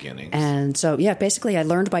humble beginnings. And so, basically I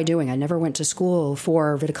learned by doing. I never went to school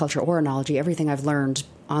for viticulture or enology. Everything I've learned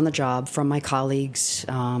on the job from my colleagues.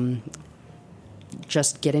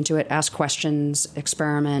 Just get into it, ask questions,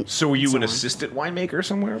 experiment. So were you an assistant winemaker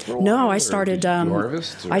somewhere for a while? No, I started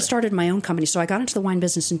I started my own company. So I got into the wine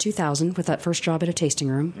business in 2000 with that first job at a tasting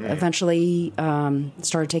room. Eventually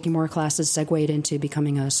started taking more classes, segued into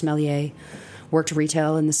becoming a sommelier, worked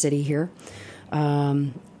retail in the city here.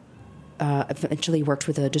 Eventually worked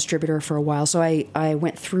with a distributor for a while. So I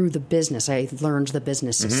went through the business. I learned the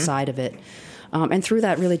business side of it. And through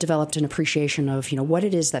that, really developed an appreciation of what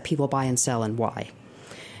it is that people buy and sell and why.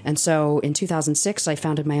 And so in 2006, I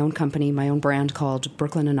founded my own company, my own brand called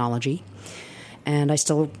Brooklyn Enology, and I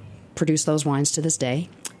still produce those wines to this day.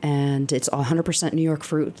 And it's 100% New York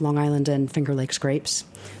fruit, Long Island and Finger Lakes grapes.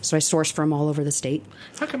 So I source from all over the state.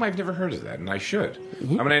 How come I've never heard of that? And I should. I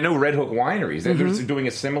mean, I know Red Hook Wineries. They're doing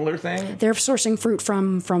a similar thing? They're sourcing fruit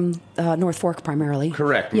from North Fork primarily.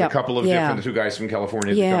 Correct. Yep. A couple of different, two guys from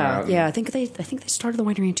California. Yeah. I think they started the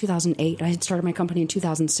winery in 2008. I had started my company in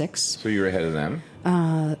 2006. So you were ahead of them?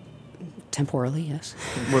 Temporally, yes.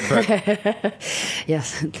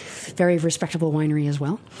 Yes, very respectable winery as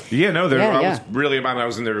well. Yeah, no, I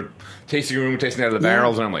was in their tasting room, tasting out of the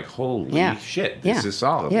barrels, and I'm like, holy shit, this is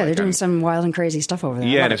solid. Yeah, they're doing some wild and crazy stuff over there.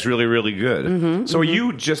 Yeah, and it's really, really good. So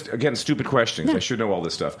you just, again, stupid questions. I should know all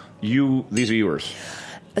this stuff. These are yours.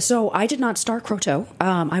 So I did not start Cruteau.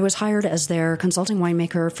 I was hired as their consulting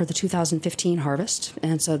winemaker for the 2015 harvest.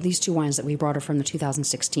 And so these two wines that we brought are from the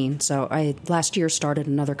 2016. So I last year started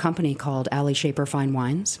another company called Ali Shaper Fine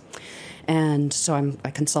Wines. And so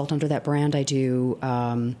I consult under that brand. I do.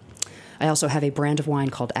 I also have a brand of wine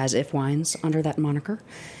called As If Wines under that moniker.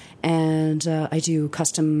 And I do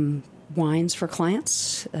custom wines for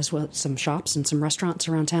clients, as well as some shops and some restaurants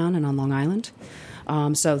around town and on Long Island.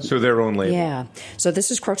 So their own label. Yeah. So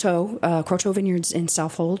this is Croteau Vineyards in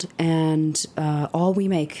Southold, and all we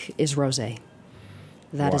make is rosé.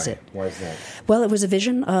 That is it. Why is that? Well, it was a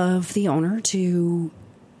vision of the owner to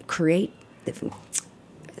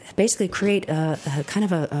basically create a kind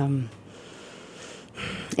of a.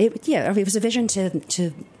 It was a vision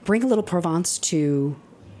to bring a little Provence to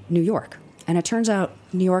New York. And it turns out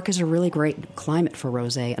New York is a really great climate for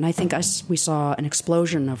rosé. And I think we saw an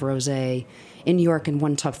explosion of rosé in New York in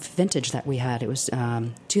one tough vintage that we had. It was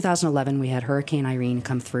 2011. We had Hurricane Irene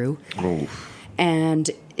come through. Oof. And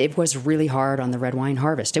it was really hard on the red wine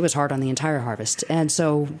harvest. It was hard on the entire harvest. And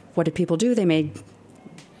so what did people do? They made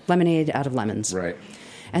lemonade out of lemons. Right.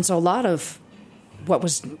 And so a lot of what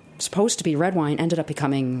was supposed to be red wine ended up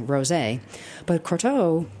becoming rosé. But the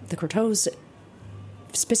Croteaus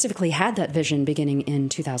specifically had that vision beginning in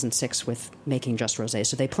 2006 with making just rosé.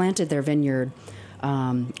 So they planted their vineyard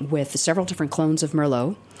with several different clones of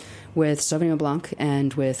Merlot, with Sauvignon Blanc,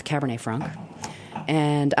 and with Cabernet Franc.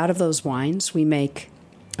 And out of those wines, we make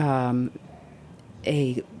a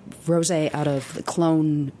rosé out of the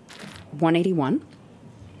clone 181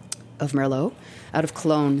 of Merlot, out of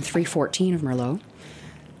clone 314 of Merlot.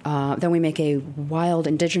 Then we make a wild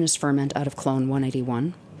indigenous ferment out of clone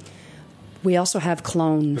 181. We also have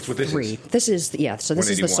clone 3. This is the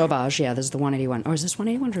Sauvage. Yeah, this is the 181. Or is this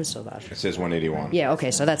 181 or Sauvage? It says 181. Yeah, okay,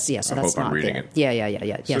 so that's, I hope I'm reading it.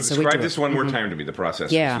 Yeah. So describe this one more time to me, the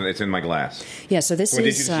process. Yeah. It's in my glass. Yeah, so this When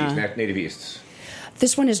is... did you use native yeasts?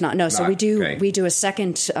 This one is not. No, so we do a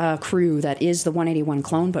second cru that is the 181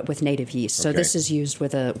 clone, but with native yeast. So this is used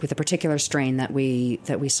with a particular strain that we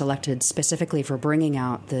selected specifically for bringing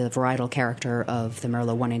out the varietal character of the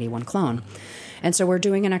Merlot 181 clone. And so we're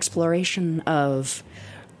doing an exploration of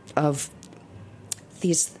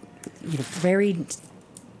these very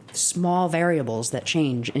small variables that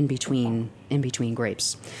change in between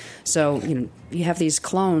grapes. So, you have these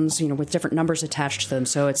clones, with different numbers attached to them.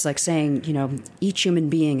 So it's like saying, each human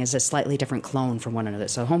being is a slightly different clone from one another.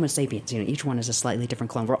 So Homo sapiens, each one is a slightly different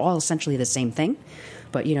clone. We're all essentially the same thing,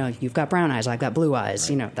 but, you've got brown eyes, I've got blue eyes,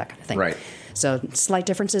 that kind of thing. Right. So slight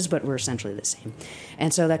differences, but we're essentially the same.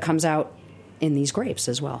 And so that comes out in these grapes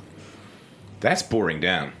as well. That's boring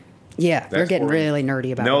down. Yeah, we're getting really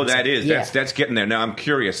nerdy about it. No, that is. Yeah. That's getting there. Now, I'm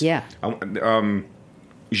curious. Yeah.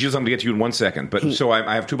 Gilles, I'm going to get to you in 1 second. But so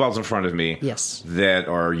I have 2 bottles in front of me. Yes. That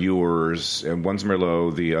are yours. And one's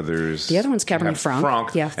Merlot, the other's... The other one's Cabernet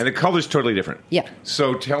Franc. Yeah. And the color's totally different. Yeah.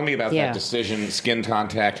 So tell me about that decision, skin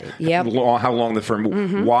contact, yep. How long the firm...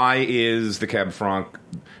 Mm-hmm. Why is the Cab Franc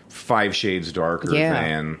 5 shades darker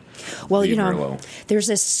than the Merlot? There's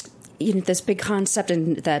this big concept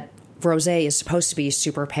in that rosé is supposed to be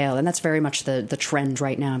super pale, and that's very much the trend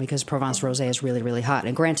right now because Provence rosé is really, really hot.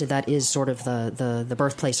 And granted, that is sort of the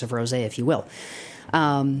birthplace of rosé, if you will.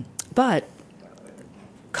 But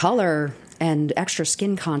color and extra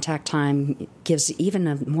skin contact time gives even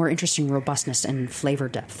a more interesting robustness and flavor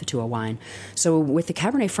depth to a wine. So with the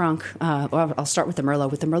Cabernet Franc, I'll start with the Merlot.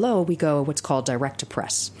 With the Merlot, we go what's called direct to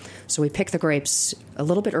press. So we pick the grapes a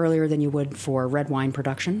little bit earlier than you would for red wine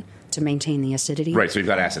production to maintain the acidity. Right, so you've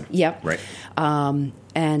got acid. Yep. Right.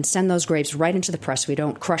 And send those grapes right into the press. We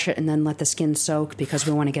don't crush it and then let the skin soak because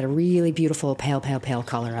we want to get a really beautiful pale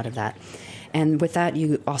color out of that. And with that,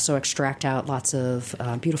 you also extract out lots of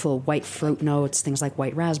beautiful white fruit notes, things like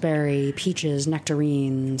white raspberry, peaches,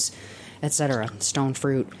 nectarines, etc., stone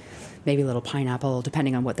fruit, maybe a little pineapple,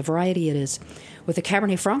 depending on what the variety it is. With the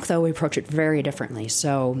Cabernet Franc, though, we approach it very differently.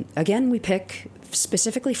 So, again, we pick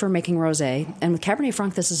specifically for making rosé. And with Cabernet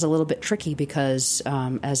Franc, this is a little bit tricky because,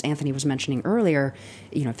 as Anthony was mentioning earlier,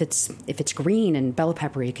 if it's green and bell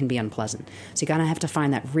peppery, it can be unpleasant. So you gotta have to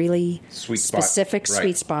find that really specific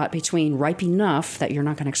sweet spot between ripe enough that you're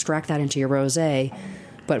not going to extract that into your rosé,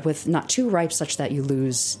 but with not too ripe such that you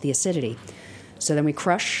lose the acidity. So then we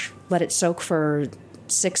crush, let it soak for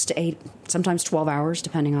 6 to 8, sometimes 12 hours,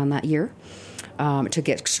 depending on that year,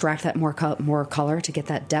 to extract that more color, to get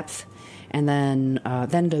that depth, and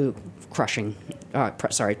then do crushing.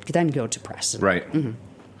 Then go to press. Right. Mm-hmm.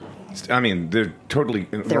 I mean, they're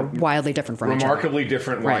wildly different from each other. Remarkably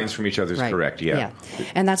different wines from each other is correct, yeah.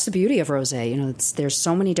 And that's the beauty of rosé. There's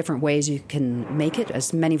so many different ways you can make it,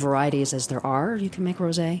 as many varieties as there are you can make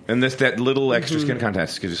rosé. And that little extra skin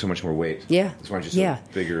contact gives you so much more weight. Yeah. That's why it's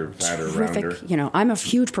just bigger, fatter, rounder. I'm a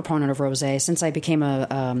huge proponent of rosé since I became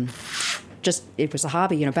it was a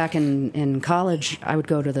hobby. Back in college, I would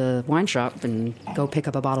go to the wine shop and go pick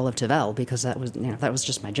up a bottle of Tavel because that was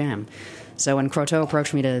just my jam. So when Croteau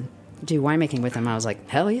approached me to do winemaking with him, I was like,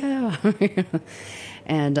 hell yeah.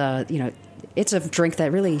 And it's a drink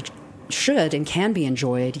that really should and can be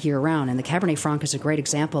enjoyed year round. And the Cabernet Franc is a great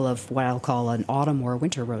example of what I'll call an autumn or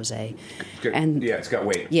winter rosé. And it's got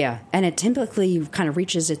weight. Yeah, and it typically kind of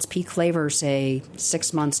reaches its peak flavor, say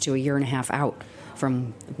 6 months to a year and a half out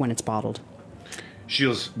from when it's bottled.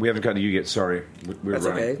 Shields, we haven't gotten to you yet. Sorry, we're That's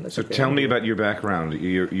running. okay. That's So okay. tell me about your background.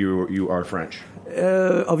 You are French.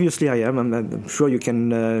 Obviously, I am. I'm sure you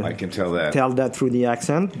can. I can tell that. Tell that through the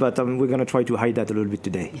accent, but we're going to try to hide that a little bit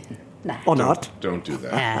today, or not. Don't do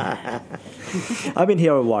that. I've been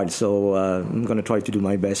here a while, so I'm going to try to do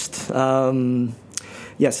my best.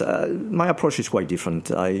 Yes, my approach is quite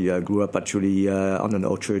different. I grew up actually on an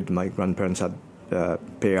orchard. My grandparents had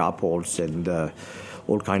pear apples and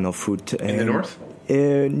all kind of fruit. In the north?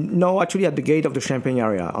 No, actually at the gate of the Champagne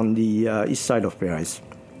area on the east side of Paris.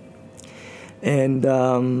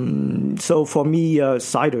 And so for me,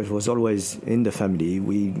 cider was always in the family.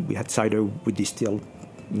 We had cider, we distilled,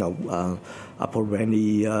 apple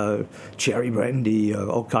brandy, cherry brandy,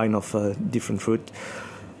 all kind of different fruit.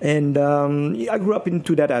 And I grew up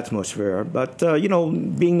into that atmosphere. But,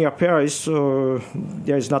 being near Paris,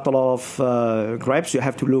 there's not a lot of grapes. You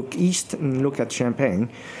have to look east and look at Champagne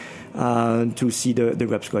to see the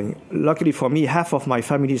grapes going. Luckily for me, half of my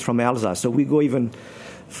family is from Alsace, so we go even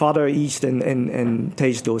farther east and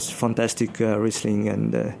taste those fantastic Riesling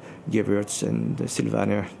and Gewürz and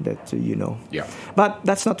Sylvaner that you know. Yeah. But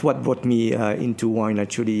that's not what brought me into wine,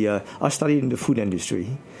 actually. I studied in the food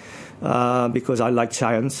industry because I like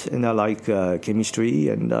science and I like chemistry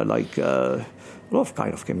and I like a lot of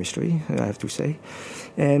kind of chemistry, I have to say.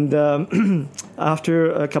 And after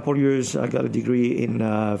a couple of years, I got a degree in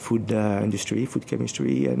food industry, food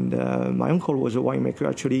chemistry, and my uncle was a winemaker,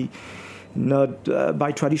 actually, not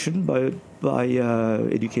by tradition, but by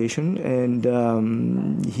education.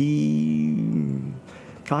 And he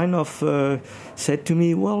kind of said to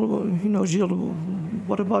me, well, Gilles,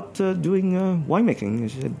 what about doing winemaking? He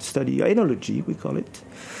said, study enology, we call it.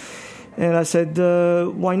 And I said,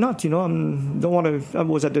 why not? I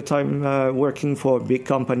was at the time working for a big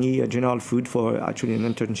company, General Food, for actually an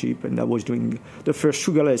internship, and I was doing the first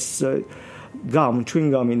sugarless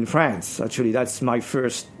chewing gum in France. Actually, that's my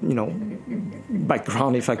first,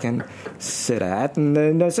 background, if I can say that. And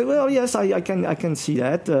then I said, well, yes, I can see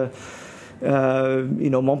that.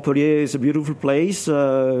 Montpellier is a beautiful place.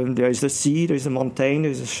 There is the sea, there is the mountain,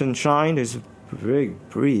 there is the sunshine, there's very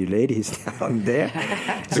pretty ladies down there.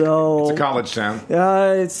 So it's a college town.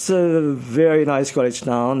 It's a very nice college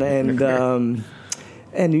town, and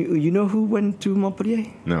and you know who went to Montpellier?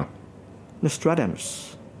 No.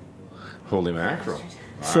 Nostradamus. Holy mackerel!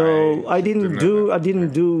 So I didn't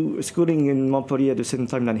do schooling in Montpellier at the same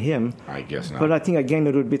time than him. I guess not. But I think I gained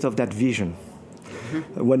a little bit of that vision.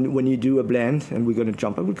 When you do a blend, and we're going to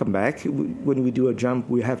jump, I will come back. When we do a jump,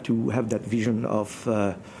 we have to have that vision of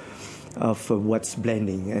what's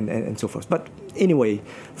blending and so forth. But anyway,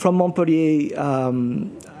 from Montpellier,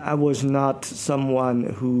 I was not someone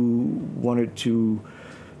who wanted to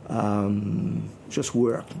just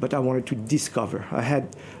work, but I wanted to discover. I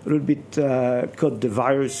had a little bit caught the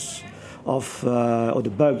virus or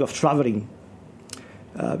the bug of traveling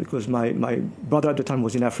because my brother at the time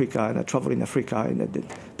was in Africa, and I traveled in Africa, and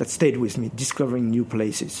that stayed with me, discovering new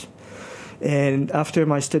places. And after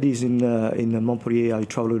my studies in Montpellier, I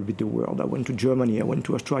traveled a bit the world. I went to Germany, I went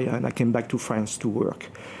to Australia, and I came back to France to work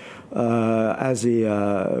as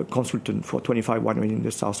a consultant for 25 wineries in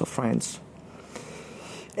the south of France.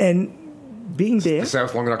 And being there, the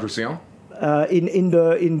South Languedoc-Roussillon. In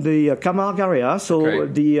the Camargue area, so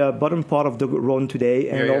Okay. the bottom part of the Rhône today,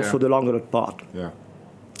 and also the Languedoc part. Yeah.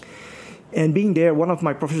 And being there, one of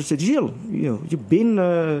my professors said, Gilles, you've been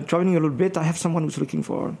traveling a little bit. I have someone who's looking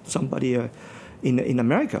for somebody in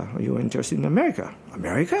America. Are you interested in America?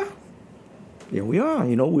 America? Here we are.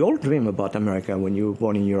 We all dream about America when you're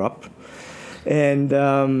born in Europe. And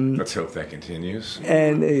let's hope that continues.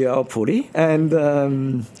 And hopefully, and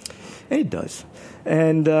it does.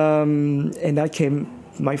 And I came.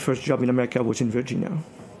 My first job in America was in Virginia.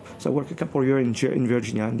 So I worked a couple of years in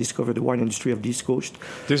Virginia and discovered the wine industry of the East Coast.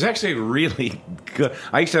 There's actually really good...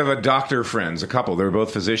 I used to have a doctor friends, a couple. They were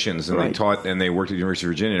both physicians, and they taught, and they worked at the University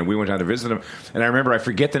of Virginia, and we went down to visit them. And I remember, I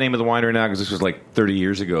forget the name of the winery now, because this was like 30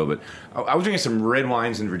 years ago, but I was drinking some red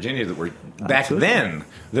wines in Virginia that were, back then,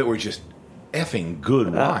 that were just effing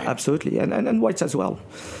good wine. Absolutely, and whites as well.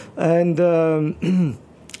 And...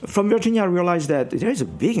 from Virginia, I realized that there is a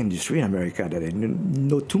big industry in America that I didn't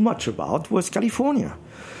know too much about, was California.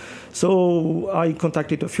 So I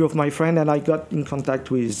contacted a few of my friends, and I got in contact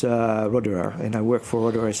with Roederer, and I worked for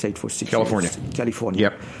Roederer Estate for 6 years. California. California.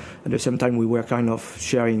 Yep. At the same time, we were kind of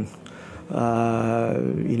sharing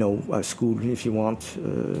a school, if you want,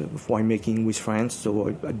 of winemaking with France.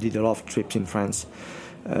 So I did a lot of trips in France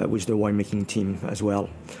with the winemaking team as well.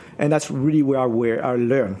 And that's really where I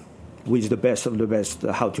learned with the best of the best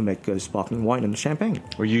how to make sparkling wine and champagne.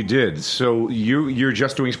 Well, you did. So you're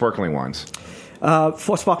just doing sparkling wines?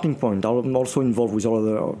 For Sparkling Point, I'm also involved with all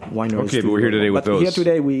other wineries. Okay, but we're here today with those. Here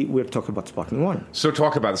today, we'll talk about sparkling wine. So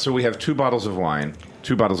talk about it. So we have 2 bottles of wine,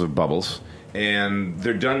 2 bottles of bubbles, and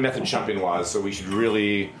they're done method champenoise, so we should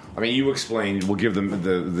really... I mean, you explained, we'll give them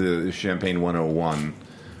the Champagne 101.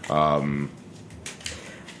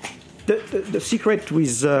 The secret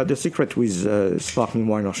with sparkling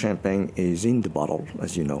wine or champagne is in the bottle,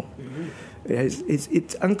 as you know. Mm-hmm.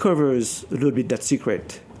 It uncovers a little bit that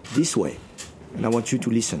secret this way. And I want you to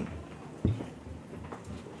listen.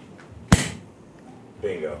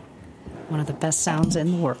 Bingo. One of the best sounds in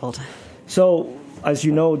the world. So, as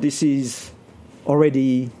you know, this is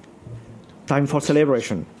already time for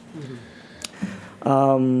celebration.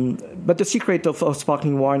 Mm-hmm. But the secret of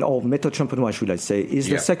sparkling wine, or méthode champenoise, should I say, is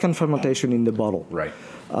the second fermentation in the bottle. Right.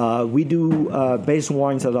 We do base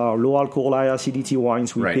wines that are low alcohol, high acidity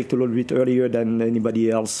wines. We picked a little bit earlier than anybody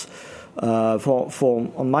else.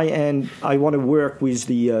 On my end, I want to work with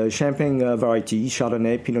the champagne variety,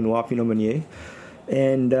 Chardonnay, Pinot Noir, Pinot Meunier.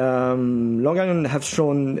 And Long Island have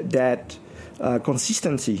shown that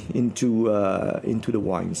consistency into the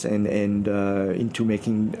wines and into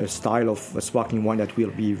making a style of sparkling wine that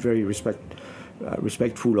will be very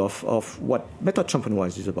respectful of what méthode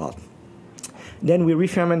champenoise is about. Then we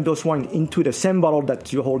re-ferment those wines into the same bottle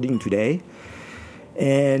that you're holding today.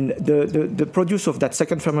 And the produce of that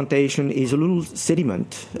second fermentation is a little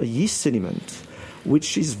sediment, a yeast sediment,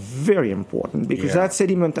 which is very important because that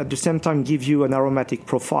sediment at the same time gives you an aromatic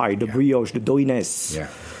profile, the brioche, the doughiness,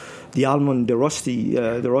 the almond, the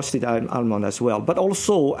roasted almond as well, but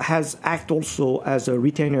also act as a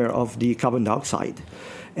retainer of the carbon dioxide.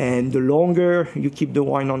 And the longer you keep the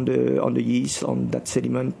wine on the yeast, on that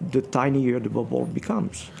sediment, the tinier the bubble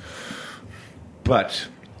becomes. But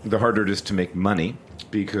the harder it is to make money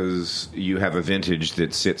because you have a vintage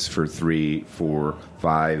that sits for 3, 4,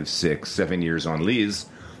 5, 6, 7 years on lees.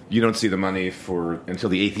 You don't see the money until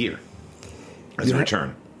the 8th year as a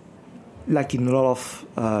return. Like in a lot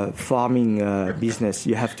of farming business,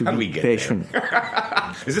 you have to be patient.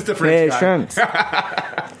 Is this the French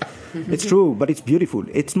guy? It's true, but it's beautiful.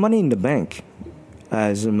 It's money in the bank,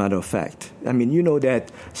 as a matter of fact. I mean, you know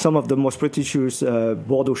that some of the most prestigious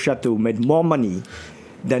Bordeaux chateaux made more money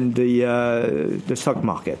than the stock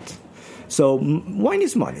market. So wine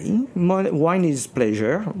is money. Wine is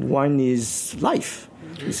pleasure. Wine is life.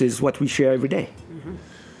 This is what we share every day.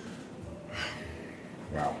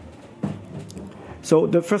 Wow. So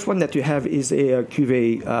the first one that you have is a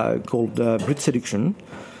cuvée called Brut Seduction,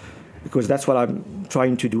 because that's what I'm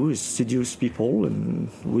trying to do, is seduce people and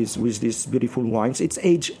with these beautiful wines. It's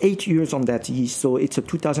aged 8 years on that yeast, so it's a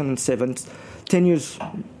 2007, 10 years.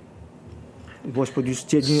 It was produced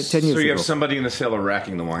 10 years ago. So you have somebody in the cellar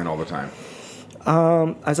racking the wine all the time?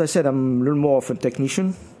 As I said, I'm a little more of a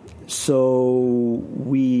technician. So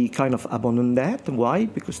we kind of abandoned that. Why?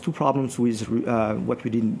 Because 2 problems with what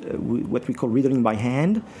we call riddling by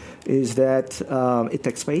hand is that it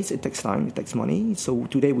takes space, it takes time, it takes money. So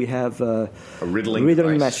today we have a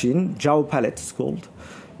riddling machine, Jao Palette it's called.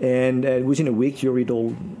 And within a week you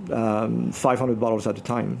riddle 500 bottles at a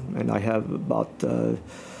time. And I have about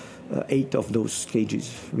 8 of those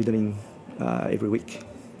cages riddling every week.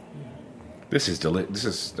 This is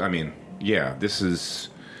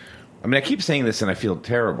I keep saying this and I feel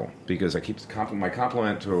terrible because my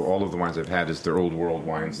compliment to all of the wines I've had is they're old world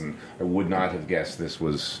wines, and I would not have guessed this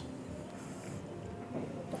was,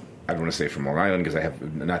 I don't want to say from Long Island because I have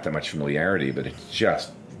not that much familiarity, but it's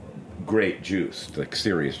just great juice, like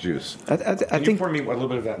serious juice. Can you pour me a little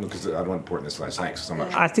bit of that? Because I don't want to pour it in this glass. Thanks so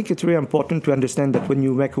much. I think it's really important to understand that when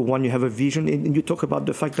you make a wine, you have a vision, and you talk about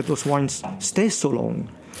the fact that those wines stay so long.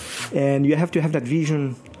 And you have to have that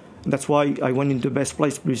vision. That's why I went in the best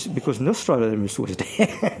place, because Nostradamus was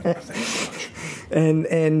there. and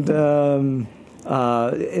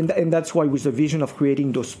that's why with the vision of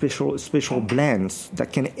creating those special blends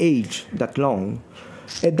that can age that long,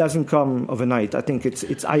 it doesn't come overnight. I think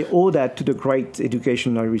I owe that to the great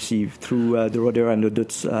education I received through the Roeder and the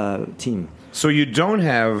Dutz team. So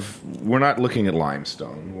we're not looking at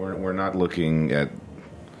limestone. We're not looking at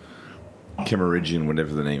Kimmeridgian,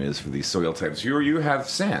 whatever the name is for these soil types. You have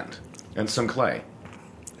sand and some clay.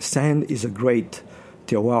 Sand is a great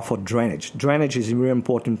terroir for drainage. Drainage is really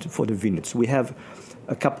important for the vineyards. We have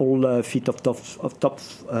a couple feet of top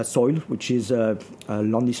soil, which is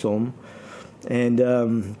Landisome. And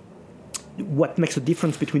what makes a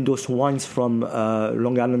difference between those wines from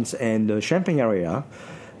Long Island and the Champagne area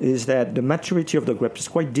is that the maturity of the grape is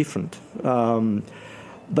quite different.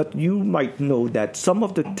 But you might know that some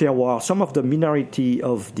of the terroir, some of the minerality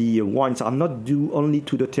of the wines are not due only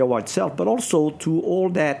to the terroir itself, but also to all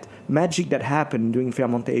that magic that happened during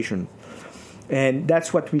fermentation. And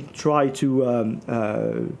that's what we try to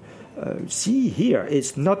see here.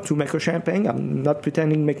 It's not to make a champagne. I'm not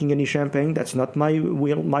pretending making any champagne. That's not my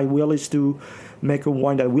will. My will is to make a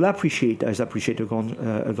wine that will appreciate as appreciate a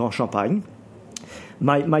Grand Champagne.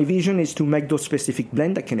 My vision is to make those specific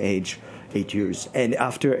blend that can age 8 years. And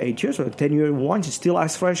after 8 years, or 10-year wine is still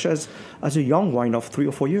as fresh as a young wine of 3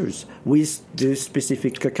 or 4 years with the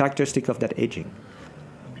specific characteristic of that aging.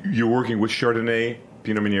 You're working with Chardonnay,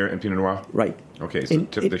 Pinot Meunier, and Pinot Noir? Right. Okay, so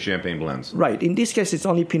the champagne blends. Right. In this case, it's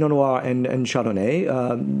only Pinot Noir and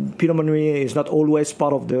Chardonnay. Pinot Meunier is not always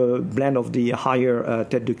part of the blend of the higher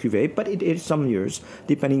tête de cuvée, but it is some years,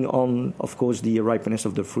 depending on, of course, the ripeness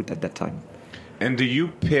of the fruit at that time. And do you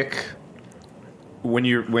pick... When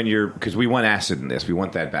you're because we want acid in this, we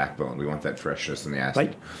want that backbone, we want that freshness in the acid.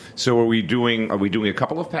 Right. So are we doing a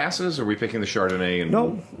couple of passes, or are we picking the Chardonnay and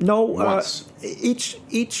no?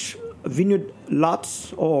 Each vineyard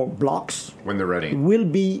lots or blocks when they're ready will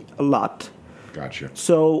be a lot. Gotcha.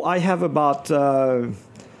 So I have about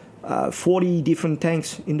 40 different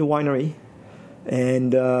tanks in the winery,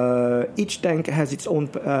 and each tank has its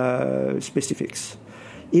own specifics.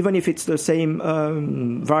 Even if it's the same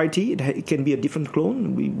variety, it can be a different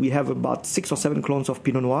clone. We have about 6 or 7 clones of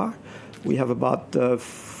Pinot Noir. We have about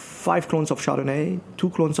 5 clones of Chardonnay, 2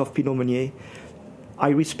 clones of Pinot Meunier.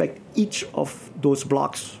 I respect each of those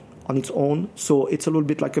blocks on its own. So it's a little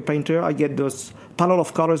bit like a painter. I get those panel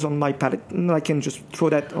of colors on my palette, and I can just throw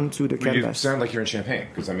that onto the canvas. You sound like you're in Champagne,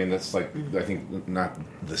 because I mean that's like I think not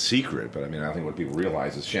the secret, but I mean I think what people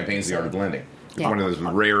realize is Champagne's the art of blending. It's one of those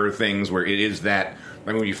rarer things where it is that. I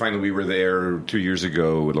mean, when you find that we were there 2 years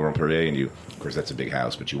ago with Laurent Perrier, and of course, that's a big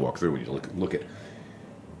house, but you walk through and you look at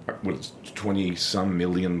what is 20-some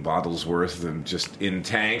million bottles worth and just in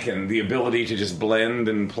tank, and the ability to just blend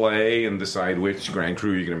and play and decide which Grand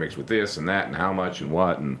Cru you're going to mix with this and that and how much and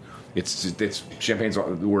what, and it's Champagne's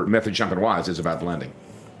method champenoise is about blending.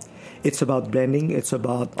 It's about blending. It's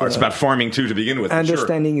about it's about farming too to begin with.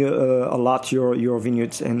 Understanding a lot your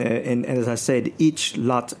vineyards, and as I said, each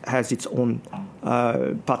lot has its own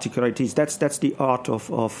particularities. That's the art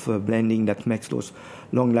of blending that makes those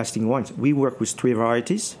long-lasting wines. We work with 3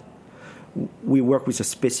 varieties. We work with a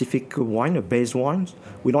specific wine, a base wine.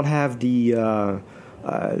 We don't have the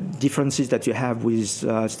differences that you have with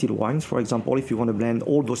still wines. For example, if you want to blend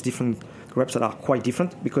all those different grapes that are quite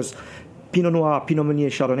different, because Pinot Noir, Pinot Meunier,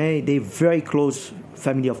 Chardonnay, they're very close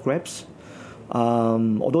family of grapes,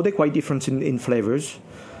 although they're quite different in flavors.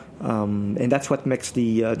 And that's what makes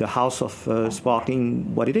the house of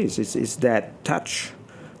sparkling what it is. It's that touch,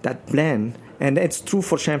 that blend, and it's true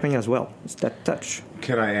for Champagne as well. It's that touch.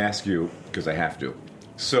 Can I ask you, because I have to,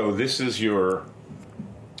 so this is your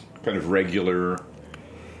kind of regular...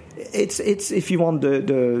 It's if you want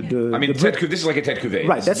the I mean, this is like a tête cuvée.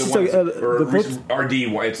 Right. That's the RD.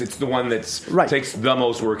 It's the one that's takes the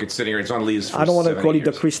most work. It's sitting here. It's on lease. I don't want to call it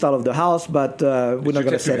the crystal of the house, but we're not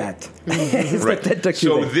going to say that. Right.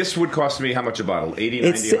 So this would cost me how much a bottle? 80,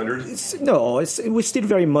 90, 100? No, we're still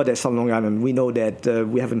very modest on Long Island. We know that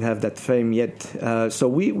we haven't had that fame yet, so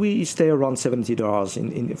we stay around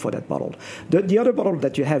 $70 for that bottle. The other bottle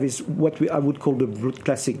that you have is what I would call the Brut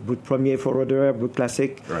Classic, Brut Premier for Roederer, Brut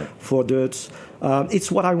Classic. Right. For Deutz.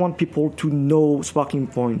 It's what I want people to know Sparkling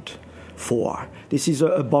Point for. This is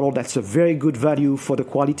a bottle that's a very good value for the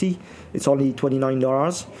quality. It's only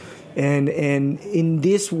 $29. And in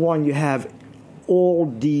this one, you have all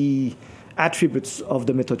the attributes of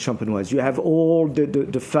the Méthode Champenoise. You have all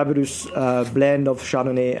the fabulous blend of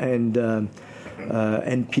Chardonnay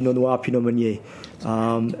and Pinot Noir, Pinot Meunier.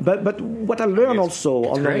 But what I learned also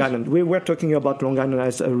on Long Island, we were talking about Long Island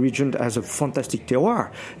as a region, as a fantastic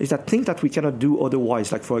terroir, is that things that we cannot do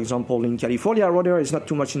otherwise. Like, for example, in California, Roederer is not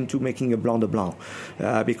too much into making a Blanc de Blanc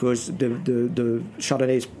because the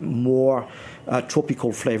Chardonnay is more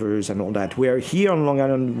tropical flavors and all that. Where here on Long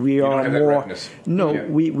Island, we are more...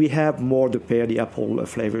 We have more the pear, the apple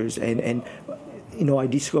flavors. And I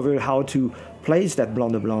discovered how to place that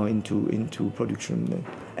Blanc de Blanc into production.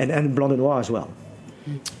 And Blanc de Noir as well.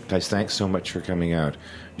 Guys, thanks so much for coming out.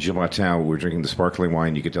 Gilles Martin, we're drinking the sparkling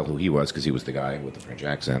wine. You could tell who he was because he was the guy with the French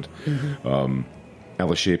accent. Mm-hmm.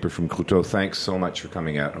 Ella Shaper from Cloutot, thanks so much for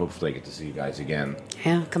coming out. Hopefully I get to see you guys again.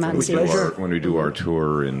 Yeah, come out and see us. When we do our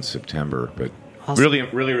tour in September. But Awesome.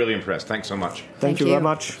 Really impressed. Thanks so much. Thank you very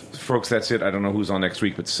much. Folks, that's it. I don't know who's on next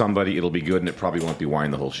week, but somebody, it'll be good, and it probably won't be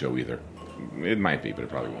wine the whole show either. It might be, but it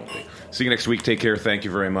probably won't be. See you next week. Take care. Thank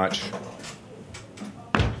you very much.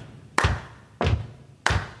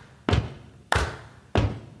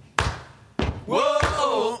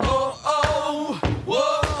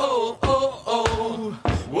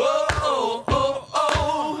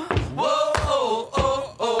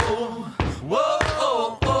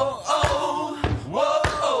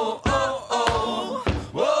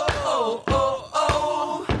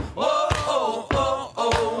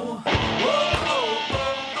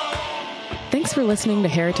 Thanks for listening to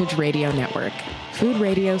Heritage Radio Network, food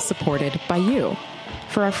radio supported by you.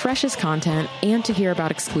 For our freshest content and to hear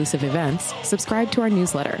about exclusive events, subscribe to our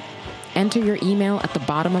newsletter. Enter your email at the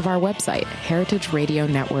bottom of our website,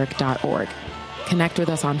 heritageradionetwork.org. Connect with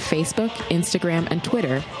us on Facebook, Instagram, and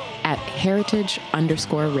Twitter at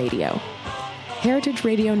heritage_radio. Heritage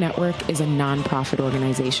Radio Network is a nonprofit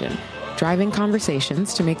organization driving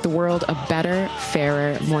conversations to make the world a better,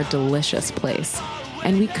 fairer, more delicious place.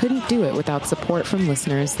 And we couldn't do it without support from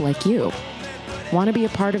listeners like you. Want to be a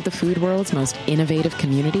part of the food world's most innovative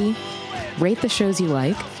community? Rate the shows you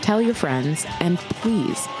like, tell your friends, and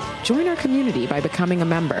please join our community by becoming a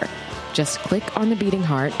member. Just click on the beating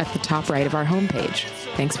heart at the top right of our homepage.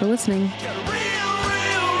 Thanks for listening.